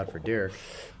great shot for Dirk.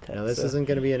 Now this isn't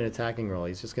going to be an attacking roll.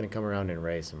 He's just going to come around and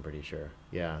race, I'm pretty sure.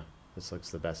 Yeah, this looks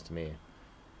the best to me.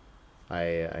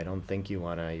 I don't think you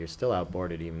want to... You're still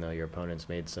outboarded even though your opponent's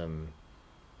made some,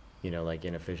 you know, like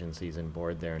inefficiencies in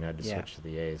board there and had to switch to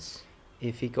the ace.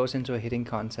 If he goes into a hitting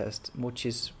contest,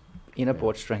 Mochy's inner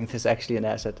board strength is actually an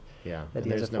asset. Yeah, that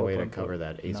and there's no way to cover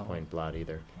that ace point blot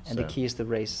either. And the key is the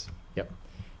race. Yep.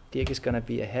 Dirk is going to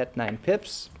be ahead 9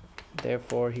 pips.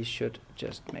 Therefore, he should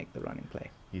just make the running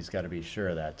play. He's got to be sure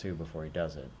of that, too, before he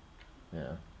does it.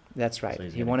 Yeah. That's right. So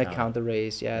he want to count the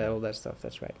raise. Yeah, all that stuff.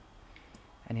 That's right.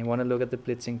 And he want to look at the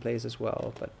blitzing plays as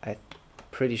well. But I'm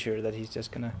pretty sure that he's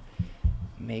just going to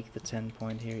make the 10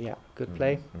 point here. Yeah, good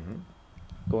play.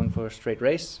 Going for a straight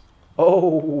race.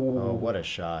 Oh, what a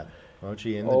shot.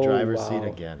 Mochy in the driver's seat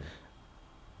again.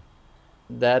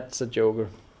 That's a joker.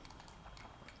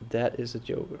 That is a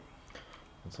joker.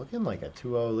 It's looking like a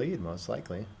 2-0 lead, most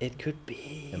likely. It could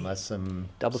be. Unless some...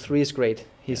 Double 3 is great.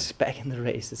 He's back in the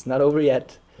race. It's not over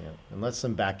yet. Yeah. Unless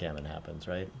some backgammon happens,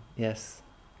 right? Yes.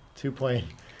 2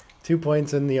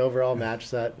 points in the overall match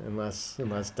set, unless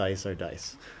dice are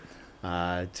dice.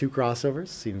 2 crossovers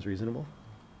seems reasonable.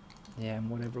 Yeah, in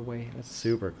whatever way. That's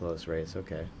super close race.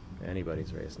 Okay.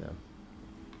 Anybody's race now.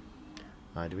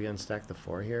 Do we unstack the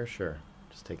 4 here? Sure.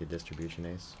 Just take a distribution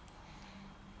ace.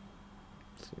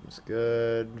 Seems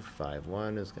good.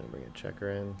 5-1 is going to bring a checker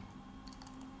in.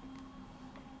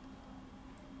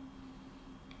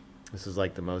 This is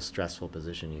like the most stressful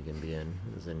position you can be in,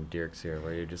 is in Dirk's here,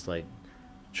 where you're just like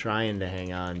trying to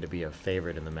hang on to be a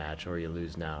favorite in the match, or you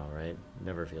lose now, right?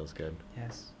 Never feels good.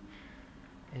 Yes.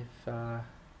 If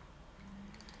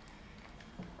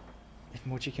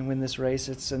Mochy can win this race,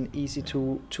 it's an easy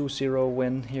 2-0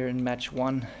 win here in match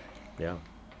 1. Yeah.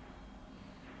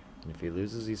 And if he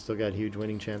loses, he's still got huge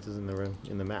winning chances in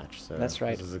the match. So that's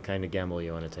right. This is the kind of gamble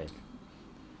you want to take.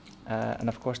 And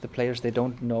of course, the players, they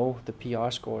don't know the PR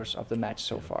scores of the match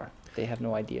so far. They have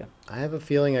no idea. I have a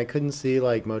feeling, I couldn't see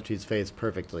like Mochy's face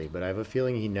perfectly, but I have a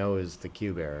feeling he knows the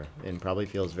cube error and probably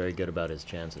feels very good about his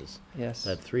chances. Yes.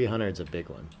 That 300's a big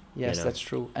one. Yes, that's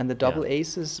true. And the double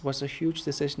aces was a huge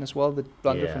decision as well. The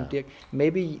blunder from Dirk.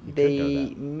 Maybe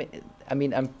I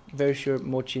mean, I'm very sure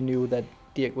Mochy knew that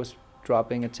Dirk was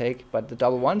dropping a take, but the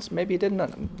double ones, maybe he did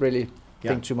not really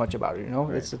think too much about it. You know,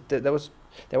 right.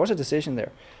 There was a decision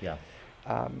there. Yeah.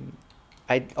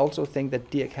 I also think that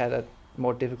Dirk had a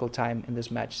more difficult time in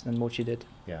this match than Mochy did.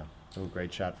 Yeah. Oh,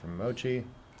 great shot from Mochy.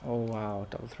 Oh wow,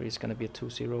 double 3 is going to be a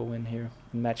 2-0 win here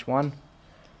in match 1.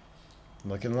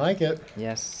 Looking like it.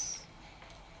 Yes.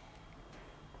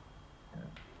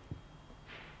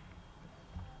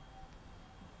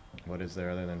 What is there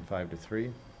other than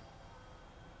 5-3?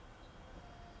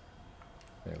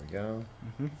 There we go.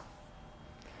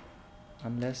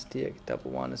 Unless Dirk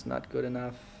double 1 is not good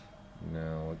enough.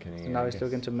 No, what can he? So now he's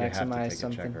looking to maximize you have to take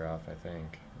something. A checker off, I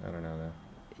think. I don't know though.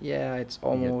 Yeah, it's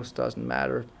almost doesn't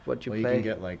matter what you play. You can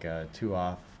get like a 2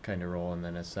 off kind of roll and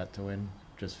then a set to win.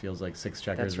 Just feels like 6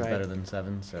 checkers is better than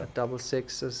 7. So double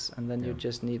 6s, and then you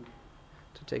just need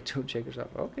to take 2 checkers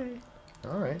off. Okay.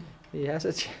 All right. He has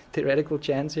a theoretical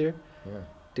chance here. Yeah.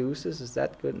 Deuces, is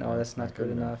that good? No, that's not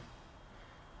good enough.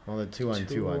 Well, the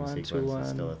 2-on-2-on sequence is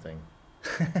still a thing.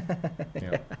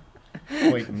 Yeah.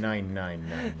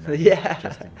 0.9999. Yeah.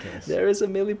 Just in case. There is a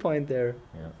millipoint there.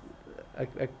 Yeah.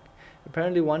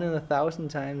 Apparently 1 in 1,000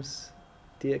 times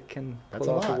Dirk can pull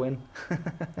off a win.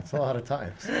 That's a lot of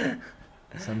times.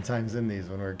 Sometimes in these,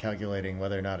 when we're calculating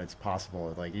whether or not it's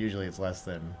possible, like usually it's less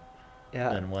than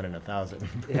 1 in 1,000.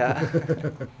 Yeah.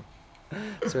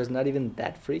 So it's not even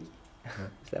that freaky.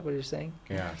 Is that what you're saying?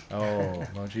 Yeah. Oh,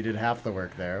 Mochy did half the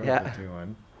work there with the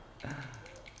 2-1.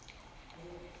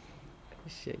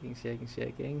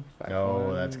 Shaking. 5-1.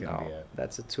 Oh, that's going to be it.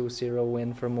 That's a 2-0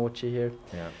 win for Mochy here.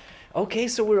 Yeah. Okay,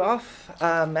 so we're off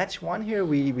match 1 here.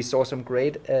 We saw some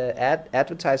great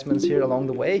advertisements here along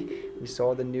the way. We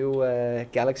saw the new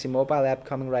Galaxy mobile app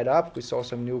coming right up. We saw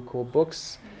some new cool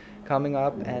books coming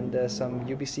up, and some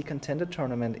UBC contender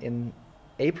tournament in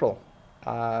April.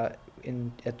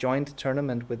 In a joint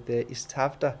tournament with the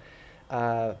Istanbul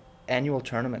annual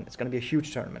tournament. It's going to be a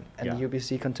huge tournament, and the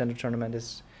UBC contender tournament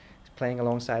is playing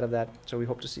alongside of that. So we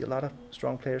hope to see a lot of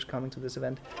strong players coming to this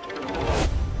event.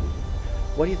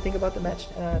 What do you think about the match,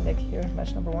 Nick, here,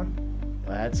 match number 1?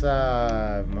 That's,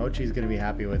 Mochy's going to be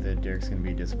happy with it. Dirk's going to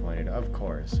be disappointed, of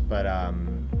course. But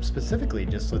specifically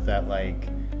just with that, like,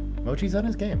 Mochy's on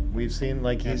his game. We've seen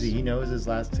like Yes. he knows his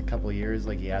last couple of years,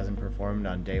 like he hasn't performed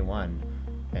on day one,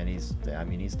 and he's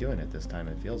doing it this time.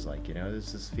 It feels like, you know,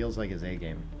 this just feels like his A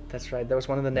game. That's right. That was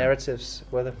one of the narratives,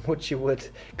 whether Mochy would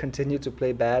continue to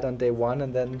play bad on day 1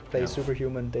 and then play Yeah.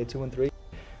 superhuman day 2 and 3.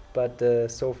 But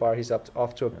so far he's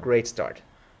off to a great start.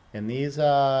 And these,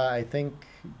 I think,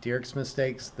 Dirk's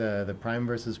mistakes, the prime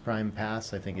versus prime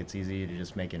pass, I think it's easy to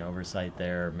just make an oversight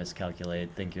there, miscalculate,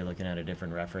 think you're looking at a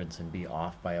different reference and be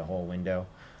off by a whole window.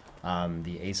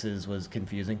 The aces was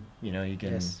confusing. You know, you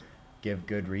can Yes. give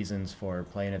good reasons for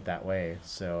playing it that way.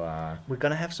 So We're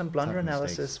going to have some blunder Tough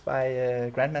analysis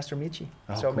by Grandmaster Mochy.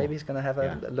 Oh, so cool. maybe he's going to have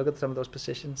a Yeah. look at some of those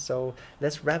positions. So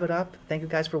let's wrap it up. Thank you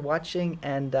guys for watching,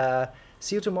 and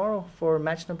see you tomorrow for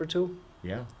match number 2.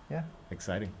 yeah, Yeah.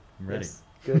 exciting. I'm ready. Yes.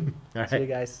 Good. All See you right.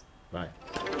 guys. Bye.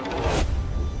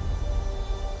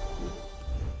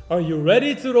 Are you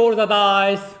ready to roll the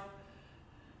dice?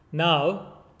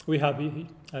 Now we have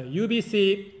a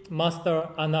UBC master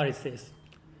analysis.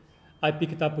 I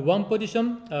picked up one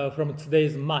position from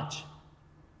today's match.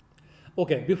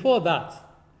 Okay, before that,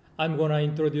 I'm gonna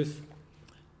introduce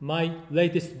my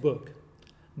latest book,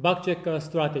 Backchecker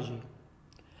Strategy.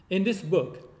 In this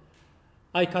book,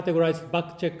 I categorized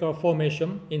backchecker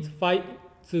formation into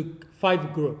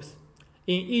five groups.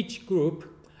 In each group,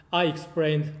 I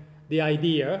explained the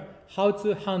idea how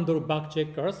to handle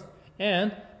backcheckers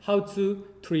and how to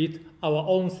treat our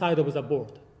own side of the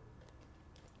board.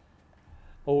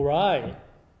 All right.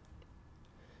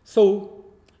 So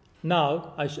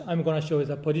now I'm going to show you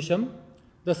the position.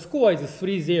 The score is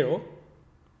 3-0.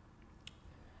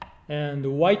 And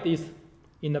white is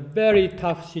in a very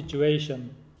tough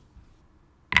situation.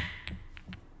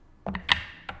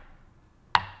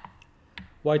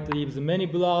 White leaves many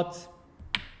blots,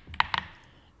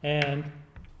 and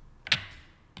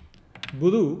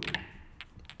blue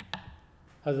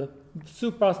has a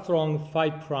super strong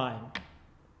 5 prime.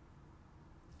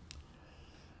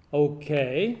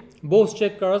 Okay, both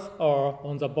checkers are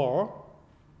on the board,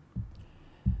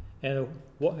 and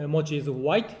Mochy is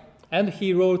white, and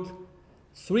he wrote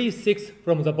 3-6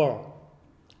 from the board.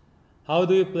 How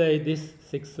do you play this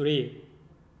 6-3?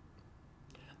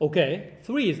 Okay,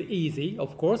 3 is easy,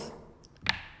 of course.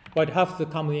 White has to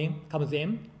comes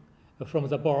in from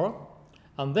the board,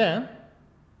 and then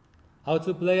how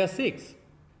to play a 6?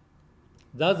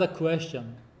 That's the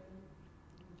question.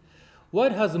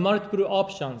 White has multiple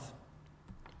options: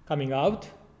 coming out,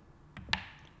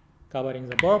 covering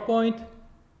the board point,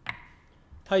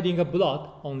 hiding a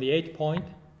blot on the 8 point,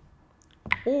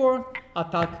 or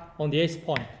attack on the ace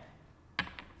point.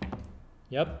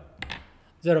 Yep.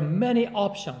 There are many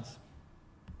options.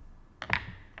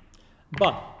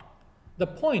 But the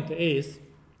point is,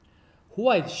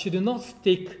 white should not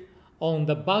stick on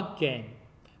the back game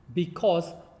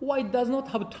because white does not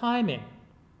have timing.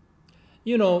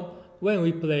 You know, when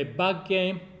we play back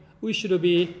game, we should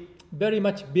be very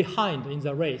much behind in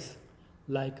the race,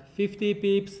 like 50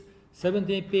 pips,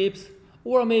 70 pips,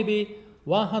 or maybe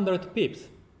 100 pips.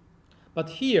 But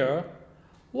here,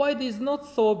 white is not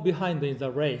so behind in the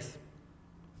race.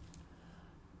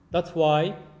 That's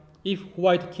why if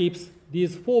white keeps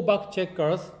these 4 back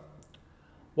checkers,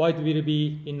 white will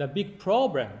be in a big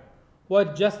problem.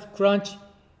 White just crunch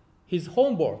his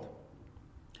home board.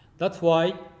 That's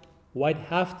why white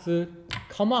have to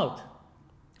come out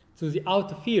to the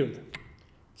outfield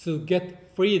to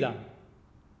get freedom.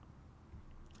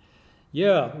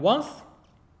 Yeah, once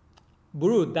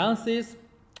blue dances,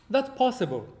 that's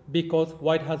possible because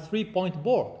white has 3-point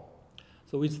board.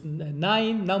 So it's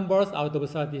 9 numbers out of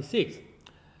 36.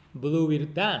 Blue will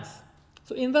dance.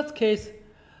 So in that case,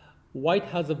 white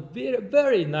has a very,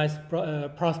 very nice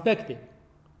perspective.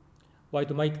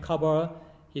 White might cover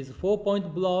his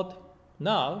 4-point blot.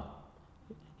 Now,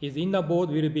 his inner board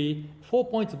will be 4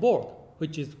 points board,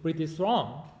 which is pretty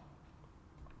strong.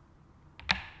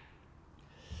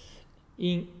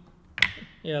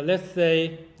 Let's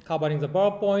say covering the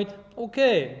bar point.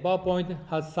 Okay, bar point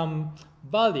has some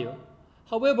value.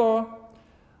 However,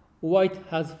 white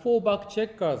has 4 back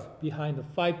checkers behind the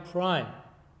 5 prime.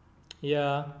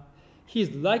 Yeah, he's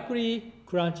likely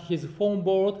crunch his phone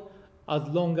board as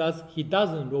long as he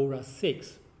doesn't roll a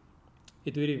 6.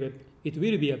 It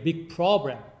will be a big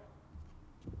problem.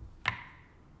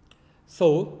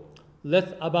 So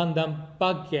let's abandon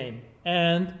back game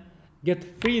and get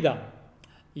freedom.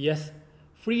 Yes,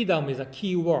 freedom is a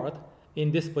key word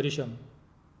in this position.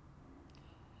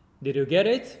 Did you get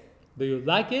it? Do you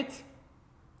like it?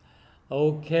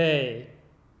 Okay.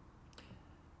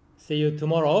 See you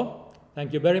tomorrow.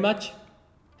 Thank you very much.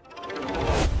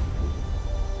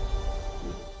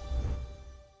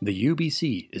 The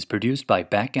UBC is produced by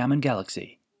Backgammon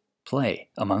Galaxy. Play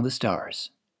among the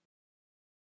stars.